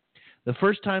 The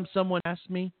first time someone asks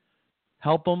me,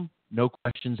 help them, no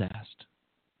questions asked.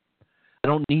 I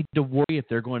don't need to worry if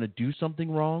they're going to do something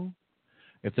wrong,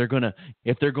 if they're going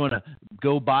to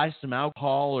go buy some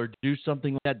alcohol or do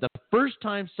something like that. The first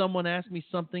time someone asks me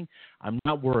something, I'm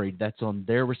not worried. That's on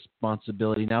their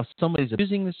responsibility. Now, if somebody's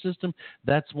abusing the system,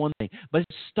 that's one thing. But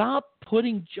stop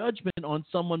putting judgment on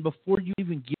someone before you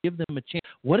even give them a chance.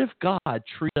 What if God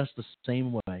treated us the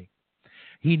same way?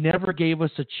 He never gave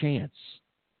us a chance.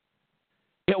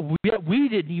 Yet we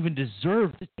didn't even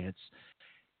deserve the chance.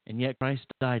 And yet Christ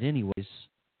died anyways.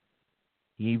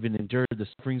 He even endured the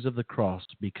sufferings of the cross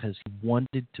because he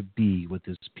wanted to be with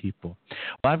his people.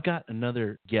 Well, I've got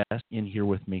another guest in here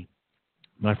with me,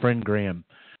 my friend Graham.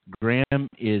 Graham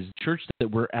is the church that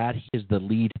we're at. He is the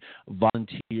lead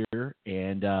volunteer,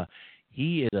 and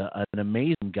he is an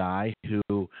amazing guy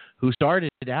who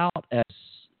started out as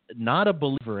not a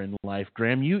believer in life.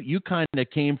 Graham, you kind of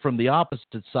came from the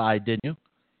opposite side, didn't you?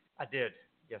 I did.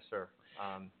 Yes, sir.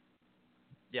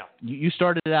 Yeah. You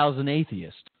started out as an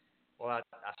atheist. Well, I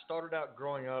started out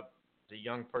growing up as a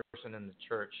young person in the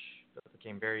church, but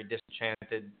became very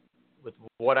disenchanted with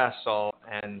what I saw,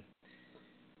 and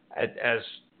as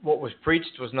what was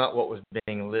preached was not what was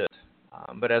being lived.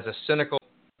 But as a cynical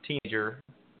teenager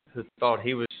who thought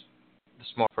he was the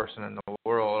smart person in the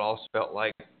world, I also felt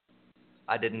like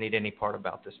I didn't need any part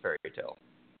about this fairy tale,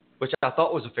 which I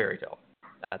thought was a fairy tale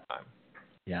at that time.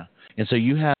 Yeah. And so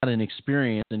you had an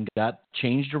experience and got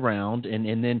changed around,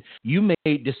 and then you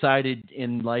decided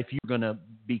in life you were going to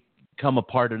become a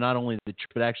part of not only the church,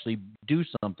 but actually do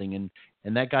something,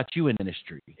 and that got you in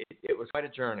ministry. It was quite a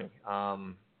journey.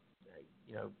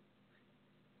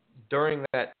 During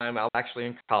that time, I was actually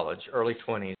in college, early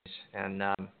 20s, and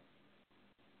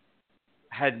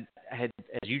had, as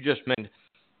you just mentioned,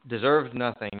 deserved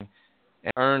nothing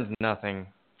and earned nothing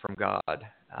from God.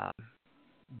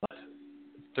 But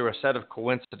through a set of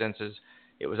coincidences,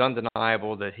 it was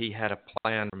undeniable that He had a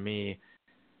plan for me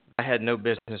I had no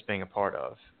business being a part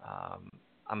of.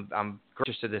 I'm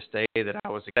gracious to this day that I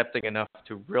was accepting enough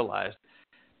to realize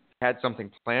I had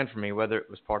something planned for me, whether it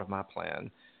was part of my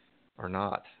plan or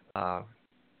not. And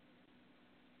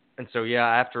so, yeah,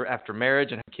 after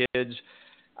marriage and kids,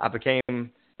 I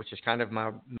became, which is kind of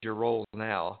my major role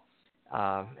now,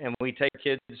 and we take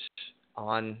kids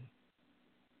on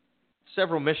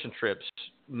several mission trips,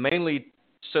 mainly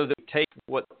so that we take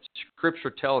what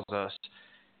Scripture tells us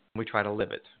and we try to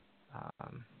live it.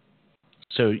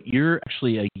 So you're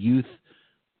actually a youth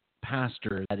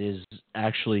pastor that is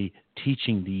actually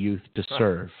teaching the youth to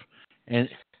serve, and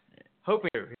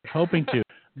hoping to,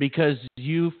 because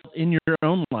you, in your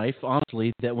own life,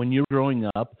 honestly, that when you were growing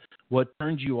up, what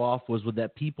turned you off was with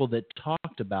that people that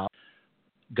talked about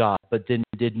God, but then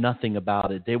did nothing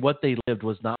about it. What they lived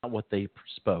was not what they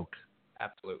spoke.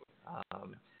 Absolutely.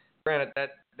 Granted,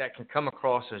 that can come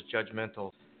across as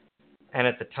judgmental, and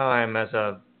at the time, as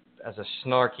a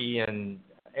snarky and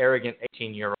arrogant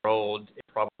 18-year-old, it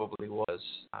probably was.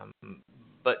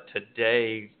 But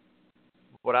today,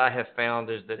 what I have found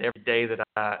is that every day that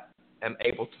I am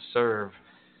able to serve,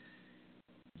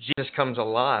 Jesus comes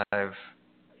alive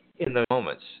in those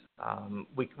moments.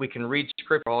 We can read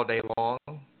Scripture all day long.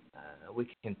 We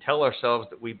can tell ourselves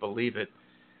that we believe it,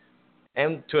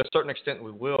 and to a certain extent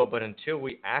we will, but until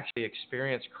we actually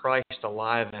experience Christ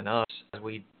alive in us as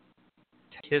we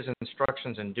take His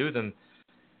instructions and do them,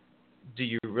 do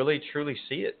you really truly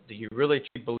see it? Do you really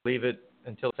truly believe it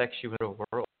until it affects you in the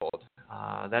world?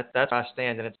 That's where I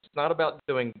stand, and it's not about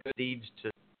doing good deeds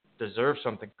to deserve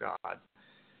something from God,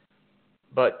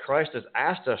 but Christ has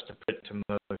asked us to put it to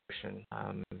motion.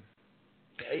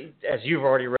 As you've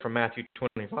already read from Matthew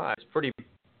 25, it's pretty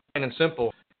plain and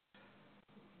simple.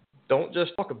 Don't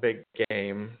just talk a big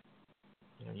game.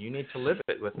 You need to live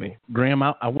it with me. Graham,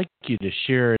 I want you to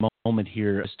share a moment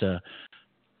here as to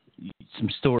some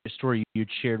story you'd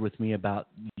shared with me about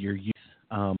your youth,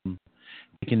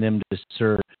 taking them to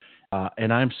serve.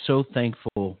 And I'm so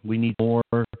thankful we need more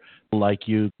like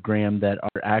you, Graham, that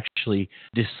are actually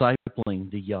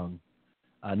discipling the young,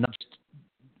 not just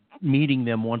meeting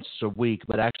them once a week,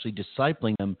 but actually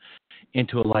discipling them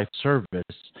into a life service.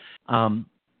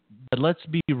 But let's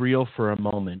be real for a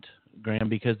moment, Graham,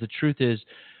 because the truth is,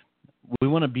 we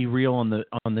want to be real on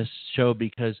this show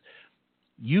because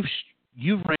you've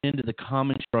ran into the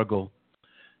common struggle,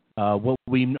 what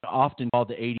we often call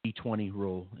the 80-20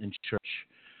 rule in church,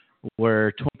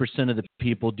 where 20% of the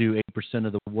people do 80%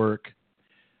 of the work.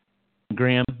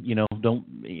 Graham,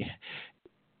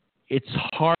 it's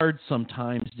hard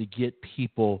sometimes to get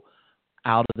people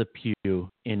out of the pew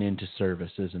and into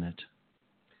service, isn't it?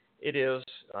 It is,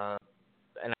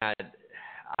 and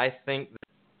I think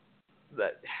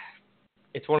that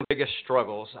it's one of the biggest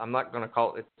struggles. I'm not going to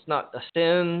call it, it's not a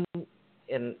sin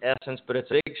in essence, but it's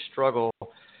a big struggle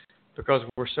because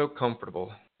we're so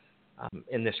comfortable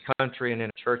in this country and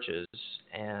in churches,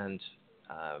 and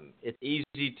it's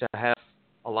easy to have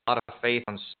a lot of faith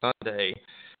on Sunday.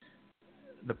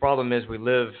 The problem is we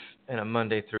live in a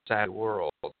Monday through Saturday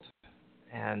world,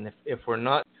 and if we're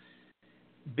not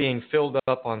being filled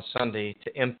up on Sunday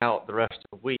to imp out the rest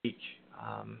of the week,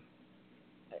 I'm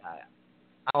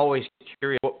always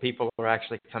curious what people are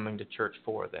actually coming to church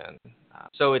for then.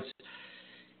 So it's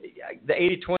the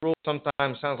 80-20 rule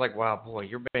sometimes sounds like, wow, boy,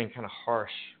 you're being kind of harsh,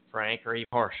 Frank, or even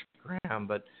harsh, Graham,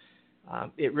 but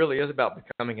it really is about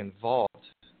becoming involved,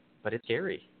 but it's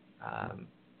scary.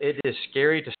 It is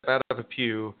scary to step out of a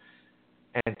pew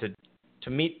and to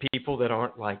meet people that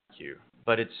aren't like you,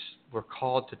 but we're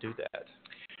called to do that.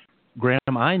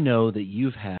 Graham, I know that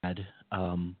you've had,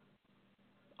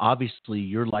 obviously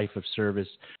your life of service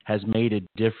has made a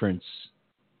difference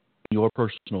in your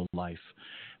personal life,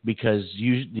 because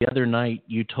the other night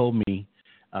you told me,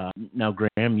 now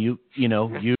Graham, you've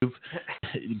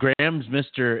Graham's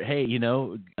Mr. Hey,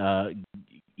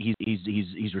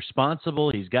 he's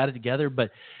responsible, he's got it together,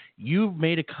 but you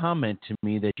made a comment to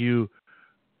me that you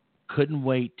couldn't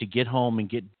wait to get home and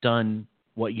get done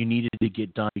what you needed to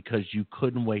get done because you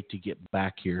couldn't wait to get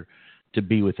back here to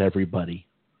be with everybody.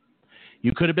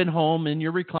 You could have been home in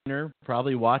your recliner,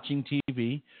 probably watching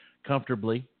TV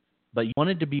comfortably, but you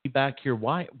wanted to be back here.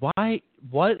 Why?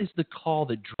 What is the call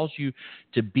that draws you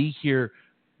to be here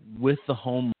with the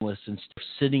homeless instead of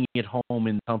sitting at home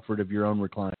in the comfort of your own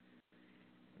recliner?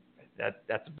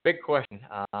 That's a big question,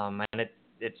 and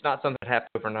it's not something that happened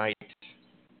overnight.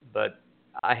 But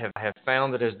I have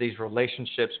found that as these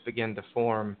relationships begin to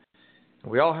form,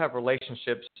 we all have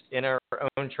relationships in our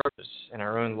own churches, in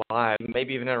our own lives,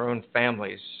 maybe even in our own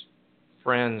families,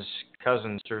 friends,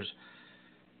 cousins, sisters.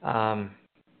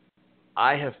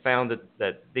 I have found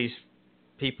that these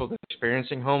people that are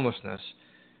experiencing homelessness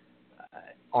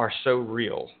are so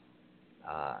real.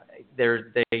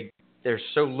 There's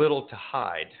so little to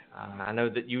hide. I know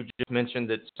that you just mentioned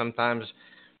that sometimes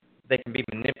they can be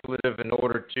manipulative in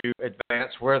order to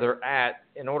advance where they're at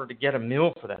in order to get a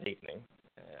meal for that evening.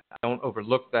 I don't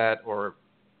overlook that or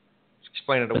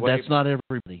explain it away. But that's not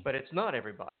everybody. But it's not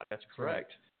everybody. That's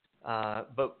correct.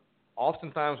 But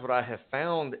oftentimes what I have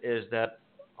found is that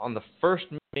on the first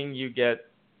meeting you get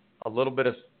a little bit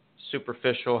of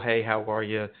superficial, hey, how are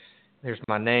you? Here's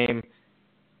my name.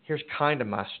 Here's kind of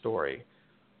my story.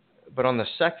 But on the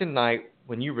second night,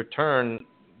 when you return,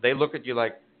 they look at you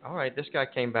like, all right, this guy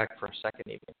came back for a second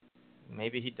evening.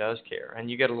 Maybe he does care. And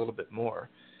you get a little bit more.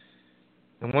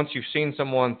 And once you've seen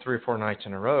someone 3 or 4 nights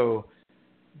in a row,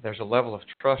 there's a level of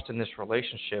trust in this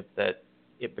relationship that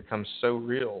it becomes so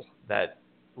real that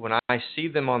when I see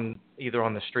them either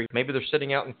on the street, maybe they're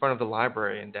sitting out in front of the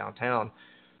library in downtown,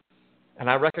 and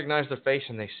I recognize their face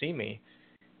and they see me,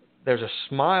 there's a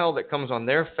smile that comes on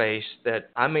their face that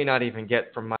I may not even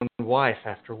get from my own wife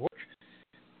after work.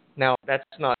 Now, that's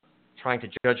not trying to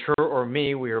judge her or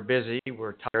me. We are busy,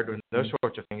 we're tired, and those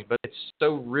sorts of things, but it's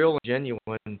so real and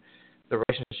genuine, the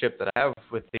relationship that I have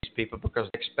with these people, because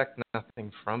they expect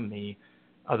nothing from me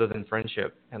other than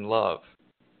friendship and love.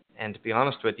 And to be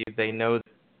honest with you, they know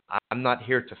that I'm not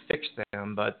here to fix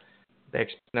them, but they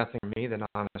expect nothing from me than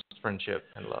honest friendship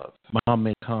and love. Mom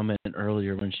made a comment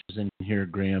earlier when she was in here,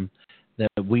 Graham, that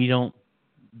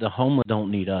the homeless don't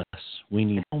need us. We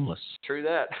need homeless. True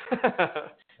that.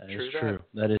 That is true.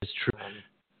 That is true.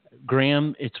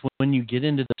 Graham, it's when you get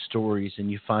into the stories and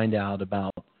you find out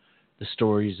about the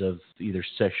stories of either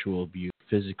sexual abuse,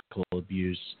 physical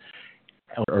abuse,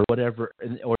 or whatever,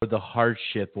 or the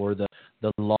hardship or the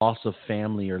loss of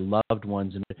family or loved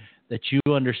ones, and that you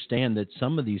understand that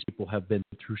some of these people have been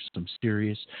through some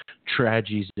serious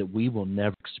tragedies that we will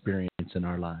never experience in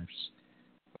our lives.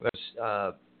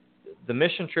 The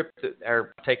mission trip that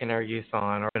are taking our youth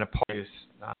on, or been a part of youth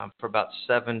for about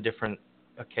 7 different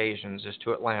occasions, is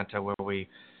to Atlanta, where we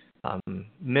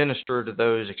minister to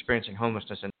those experiencing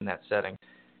homelessness in that setting.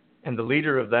 And the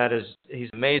leader of that he's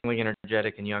an amazingly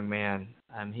energetic and young man.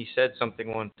 He said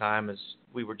something one time as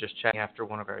we were just chatting after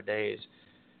one of our days,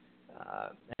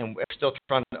 and we're still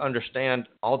trying to understand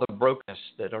all the brokenness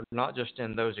that are not just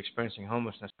in those experiencing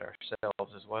homelessness, but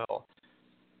ourselves as well.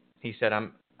 He said,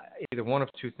 I'm either one of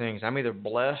 2 things. I'm either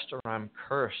blessed or I'm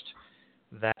cursed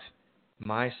that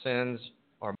my sins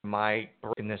or my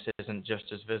brokenness isn't just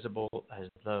as visible as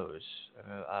those.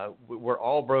 We're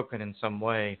all broken in some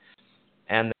way.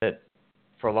 And that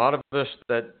for a lot of us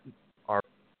that are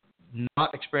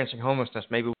not experiencing homelessness,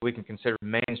 maybe we can consider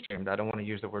mainstreamed. I don't want to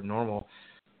use the word normal,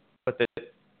 but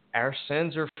that our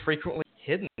sins are frequently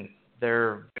hidden.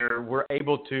 We're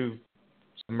able to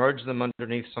submerge them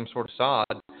underneath some sort of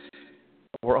sod.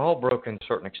 We're all broken to a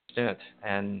certain extent,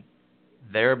 and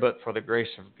but for the grace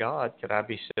of God, could I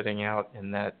be sitting out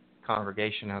in that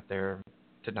congregation out there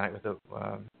tonight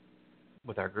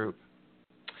with our group?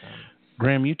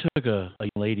 Graham, you took a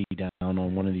lady down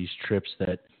on one of these trips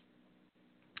that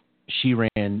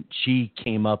she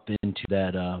came up into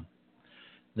that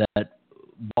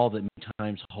wall that many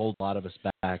times holds a lot of us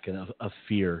back, and a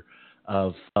fear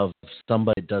of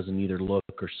somebody that doesn't either look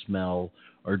or smell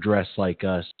or dress like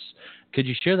us. Could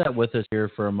you share that with us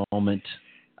here for a moment?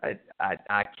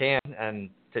 I can, and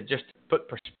to just put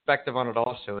perspective on it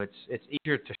also, it's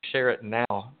easier to share it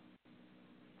now,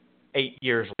 8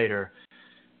 years later.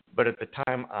 But at the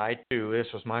time this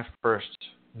was my first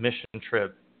mission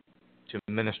trip to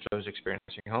minister to those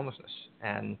experiencing homelessness.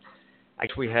 And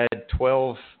actually we had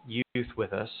 12 youth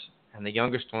with us, and the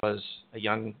youngest was a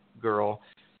young girl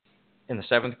in the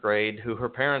 7th grade who her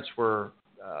parents were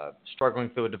struggling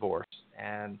through a divorce.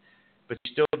 But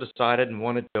she still decided and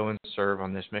wanted to go and serve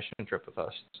on this mission trip with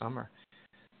us this summer.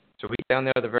 So we got down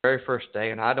there the very first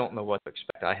day, and I don't know what to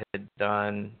expect. I had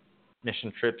done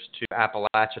mission trips to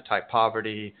Appalachia-type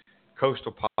poverty,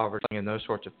 coastal poverty, and those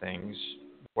sorts of things,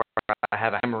 where I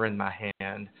have a hammer in my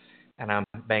hand and I'm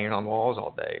banging on walls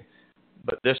all day.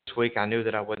 But this week I knew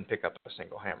that I wouldn't pick up a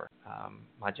single hammer.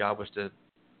 My job was to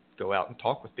go out and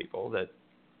talk with people that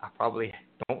I probably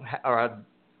or I'd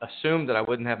assumed that I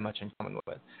wouldn't have much in common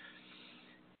with.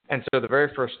 And so the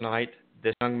very first night,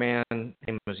 this young man, his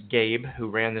name was Gabe, who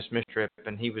ran this mission trip,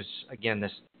 and he was, again,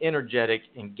 this energetic,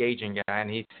 engaging guy. And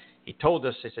he told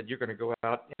us, he said, you're going to go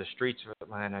out in the streets of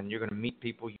Atlanta, and you're going to meet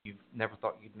people you've never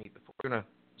thought you'd meet before. You're going to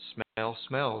smell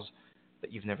smells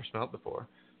that you've never smelled before.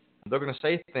 They're going to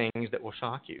say things that will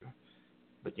shock you.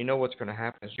 But you know what's going to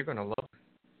happen is you're going to love them.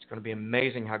 It's going to be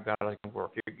amazing how God can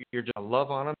work. You're just going to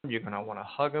love on them. You're going to want to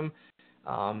hug them.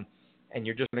 And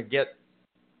you're just going to get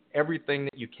everything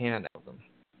that you can out of them.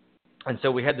 And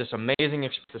so we had this amazing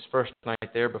experience this first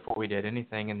night there before we did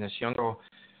anything. And this young girl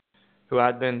who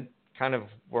I'd been kind of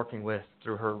working with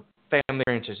through her family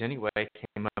experiences anyway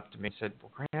came up to me and said,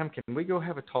 well, Graham, can we go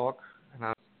have a talk? And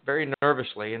I very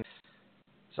nervously, and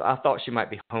so I thought she might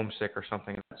be homesick or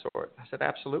something of that sort. I said,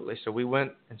 absolutely. So we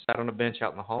went and sat on a bench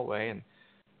out in the hallway, and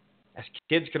as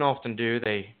kids can often do,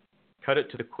 they cut it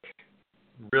to the quick,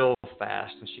 real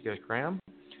fast. And she goes, Graham,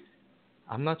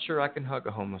 I'm not sure I can hug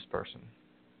a homeless person.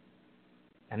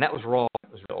 And that was raw.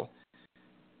 It was real.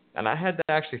 And I had to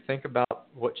actually think about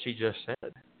what she just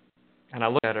said. And I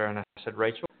looked at her and I said,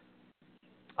 Rachel,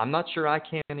 I'm not sure I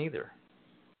can either.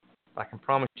 I can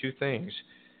promise two things.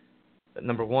 That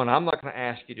number one, I'm not going to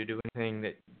ask you to do anything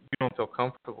that you don't feel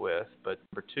comfortable with. But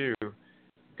number two,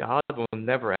 God will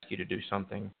never ask you to do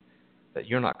something that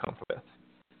you're not comfortable with.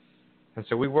 And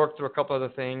so we worked through a couple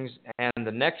other things. And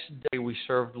the next day we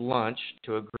served lunch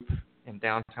to a group in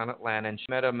downtown Atlanta. And she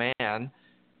met a man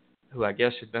who I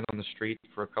guess had been on the street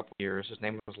for a couple of years. His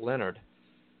name was Leonard.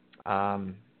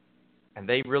 And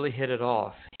they really hit it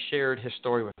off. He shared his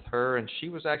story with her, and she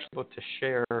was actually able to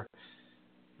share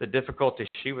the difficulties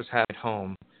she was having at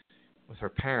home with her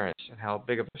parents and how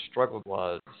big of a struggle it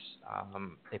was.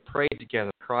 They prayed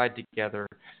together, cried together,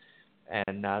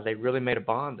 and they really made a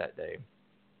bond that day.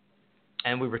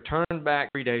 And we returned back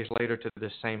 3 days later to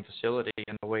this same facility.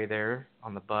 On the way there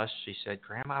on the bus, she said,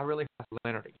 Grandma, I really have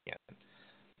Leonard again.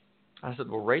 I said,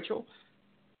 well, Rachel,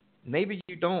 maybe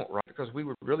you don't, right? Because we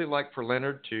would really like for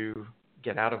Leonard to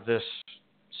get out of this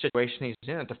situation he's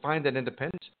in, to find that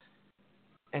independence.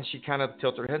 And she kind of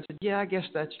tilted her head and said, yeah, I guess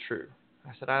that's true.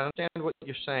 I said, I understand what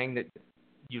you're saying, that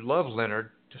you love Leonard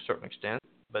to a certain extent,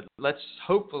 but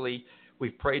hopefully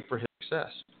we've prayed for his success.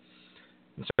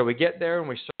 And so we get there and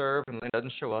we serve, and Leonard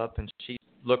doesn't show up, and she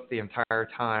looked the entire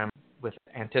time with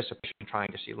anticipation trying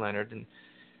to see Leonard. And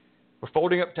we're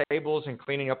folding up tables and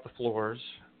cleaning up the floors.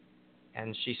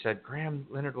 And she said, Graham,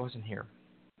 Leonard wasn't here.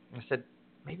 And I said,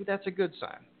 maybe that's a good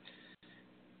sign.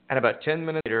 And about 10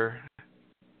 minutes later,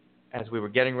 as we were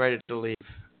getting ready to leave,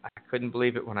 I couldn't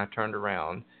believe it when I turned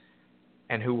around.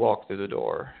 And who walked through the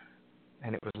door?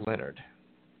 And it was Leonard.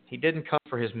 He didn't come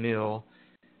for his meal.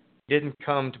 He didn't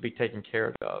come to be taken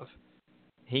care of.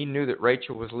 He knew that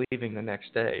Rachel was leaving the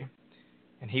next day.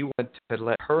 And he wanted to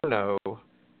let her know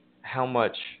how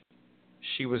much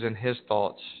she was in his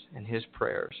thoughts and his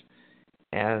prayers.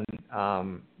 And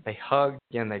they hugged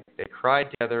and they cried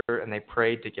together and they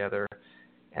prayed together.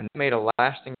 And it made a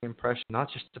lasting impression, not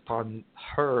just upon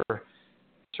her,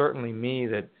 certainly me,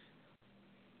 that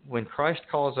when Christ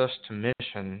calls us to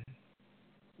mission,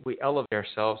 we elevate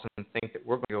ourselves and think that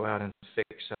we're going to go out and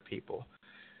fix up people.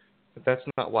 But that's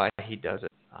not why he does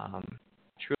it.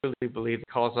 Truly believe he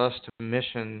calls us to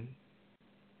mission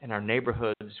in our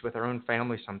neighborhoods, with our own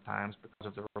family sometimes,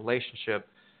 because of the relationship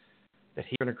that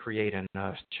he's going to create in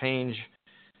us, change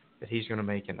that he's going to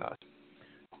make in us.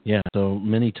 Yeah, so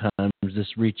many times this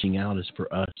reaching out is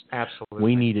for us. Absolutely.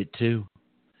 We need it too.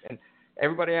 And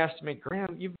everybody asks me,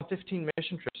 Graham, you've done 15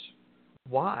 mission trips.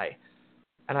 Why?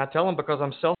 And I tell them, because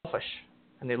I'm selfish.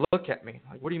 And they look at me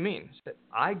like, what do you mean? I said,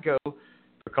 I go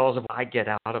because of what I get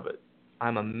out of it.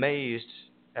 I'm amazed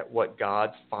at what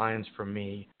God finds for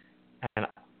me, and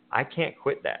I can't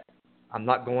quit that. I'm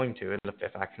not going to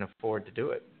if I can afford to do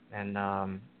it. And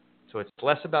so it's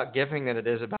less about giving than it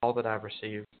is about all that I've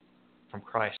received from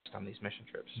Christ on these mission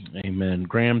trips. Amen.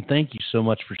 Graham, thank you so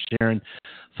much for sharing.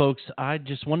 Folks, I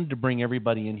just wanted to bring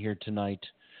everybody in here tonight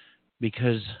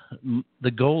because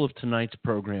the goal of tonight's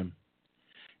program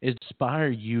is to inspire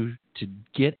you to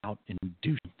get out and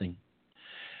do something,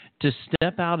 to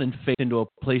step out in faith into a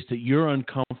place that you're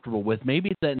uncomfortable with. Maybe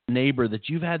it's that neighbor that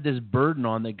you've had this burden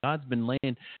on that God's been laying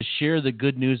to share the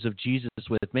good news of Jesus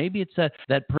with. Maybe it's that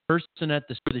person at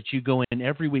the store that you go in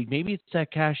every week. Maybe it's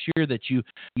that cashier that you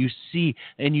see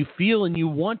and you feel and you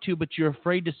want to, but you're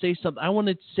afraid to say something. I want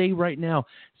to say right now,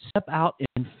 step out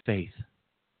in faith.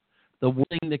 The worst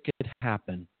thing that could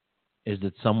happen is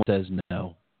that someone says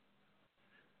no.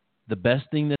 The best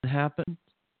thing that happens,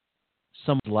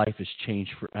 someone's life is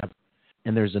changed forever,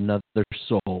 and there's another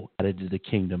soul added to the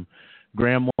kingdom.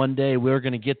 Graham, one day we're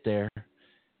going to get there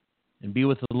and be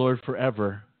with the Lord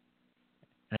forever,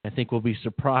 And I think we'll be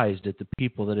surprised at the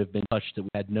people that have been touched that we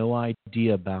had no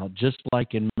idea about, just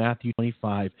like in Matthew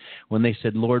 25, when they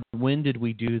said, Lord, when did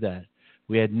we do that?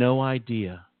 We had no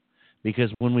idea.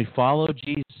 Because when we follow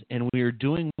Jesus and we are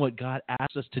doing what God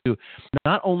asks us to do,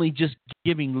 not only just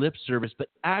giving lip service, but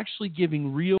actually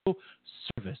giving real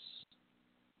service,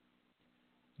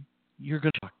 you're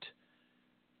going to be shocked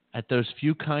at those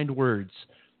few kind words.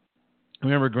 I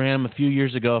remember, Graham, a few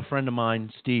years ago, a friend of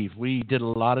mine, Steve, we did a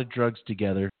lot of drugs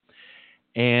together,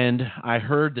 and I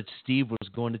heard that Steve was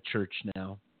going to church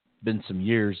now. Been some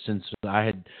years since I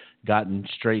had gotten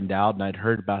straightened out, and I'd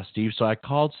heard about Steve, so I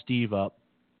called Steve up,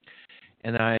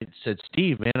 and I said,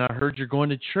 Steve, man, I heard you're going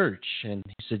to church. And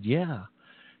he said, yeah.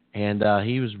 And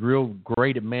he was real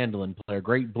great at mandolin player,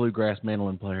 great bluegrass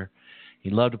mandolin player.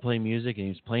 He loved to play music, and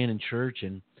he was playing in church.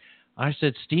 And I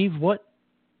said, Steve, what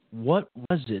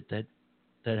was it that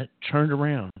turned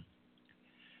around?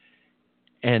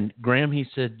 And Graham, he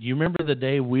said, you remember the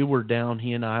day we were down,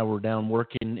 he and I were down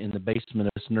working in the basement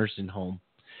of this nursing home.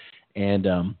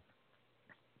 And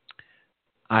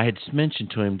I had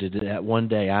mentioned to him that one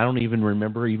day, I don't even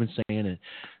remember even saying it.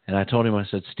 And I told him, I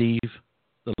said, Steve,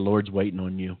 the Lord's waiting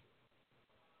on you.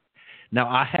 Now,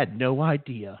 I had no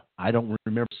idea. I don't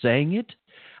remember saying it.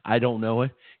 I don't know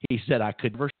it. He said I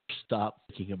could never stop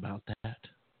thinking about that.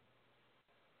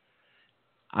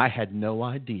 I had no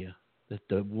idea that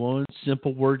the one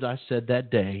simple words I said that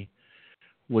day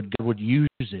God would use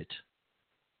it.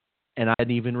 And I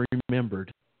hadn't even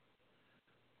remembered.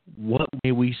 What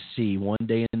may we see one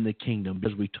day in the kingdom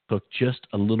because we took just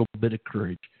a little bit of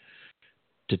courage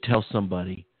to tell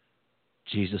somebody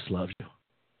Jesus loves you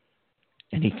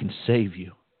and he can save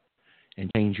you and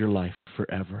change your life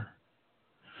forever.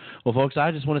 Well, folks,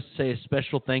 I just want to say a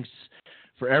special thanks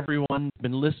for everyone who's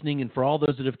been listening and for all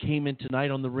those that have came in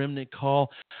tonight on the Remnant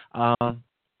Call.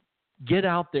 Get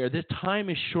out there. This time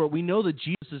is short. We know that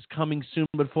Jesus is coming soon,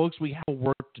 but folks, we have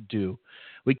work to do.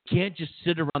 We can't just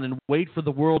sit around and wait for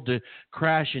the world to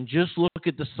crash and just look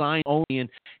at the sign only and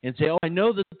say, oh, I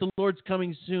know that the Lord's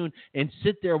coming soon, and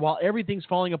sit there while everything's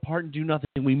falling apart and do nothing.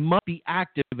 We must be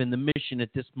active in the mission at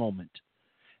this moment.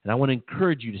 And I want to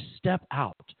encourage you to step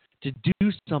out, to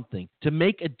do something, to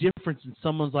make a difference in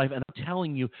someone's life. And I'm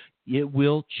telling you, it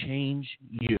will change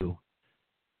you,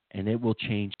 and it will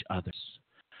change others.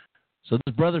 So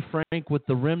this is Brother Frank with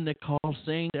the Remnant Call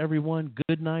saying to everyone,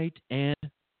 good night and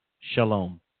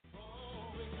shalom. For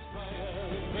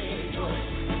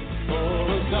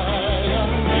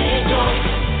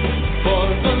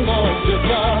the Lord your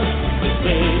God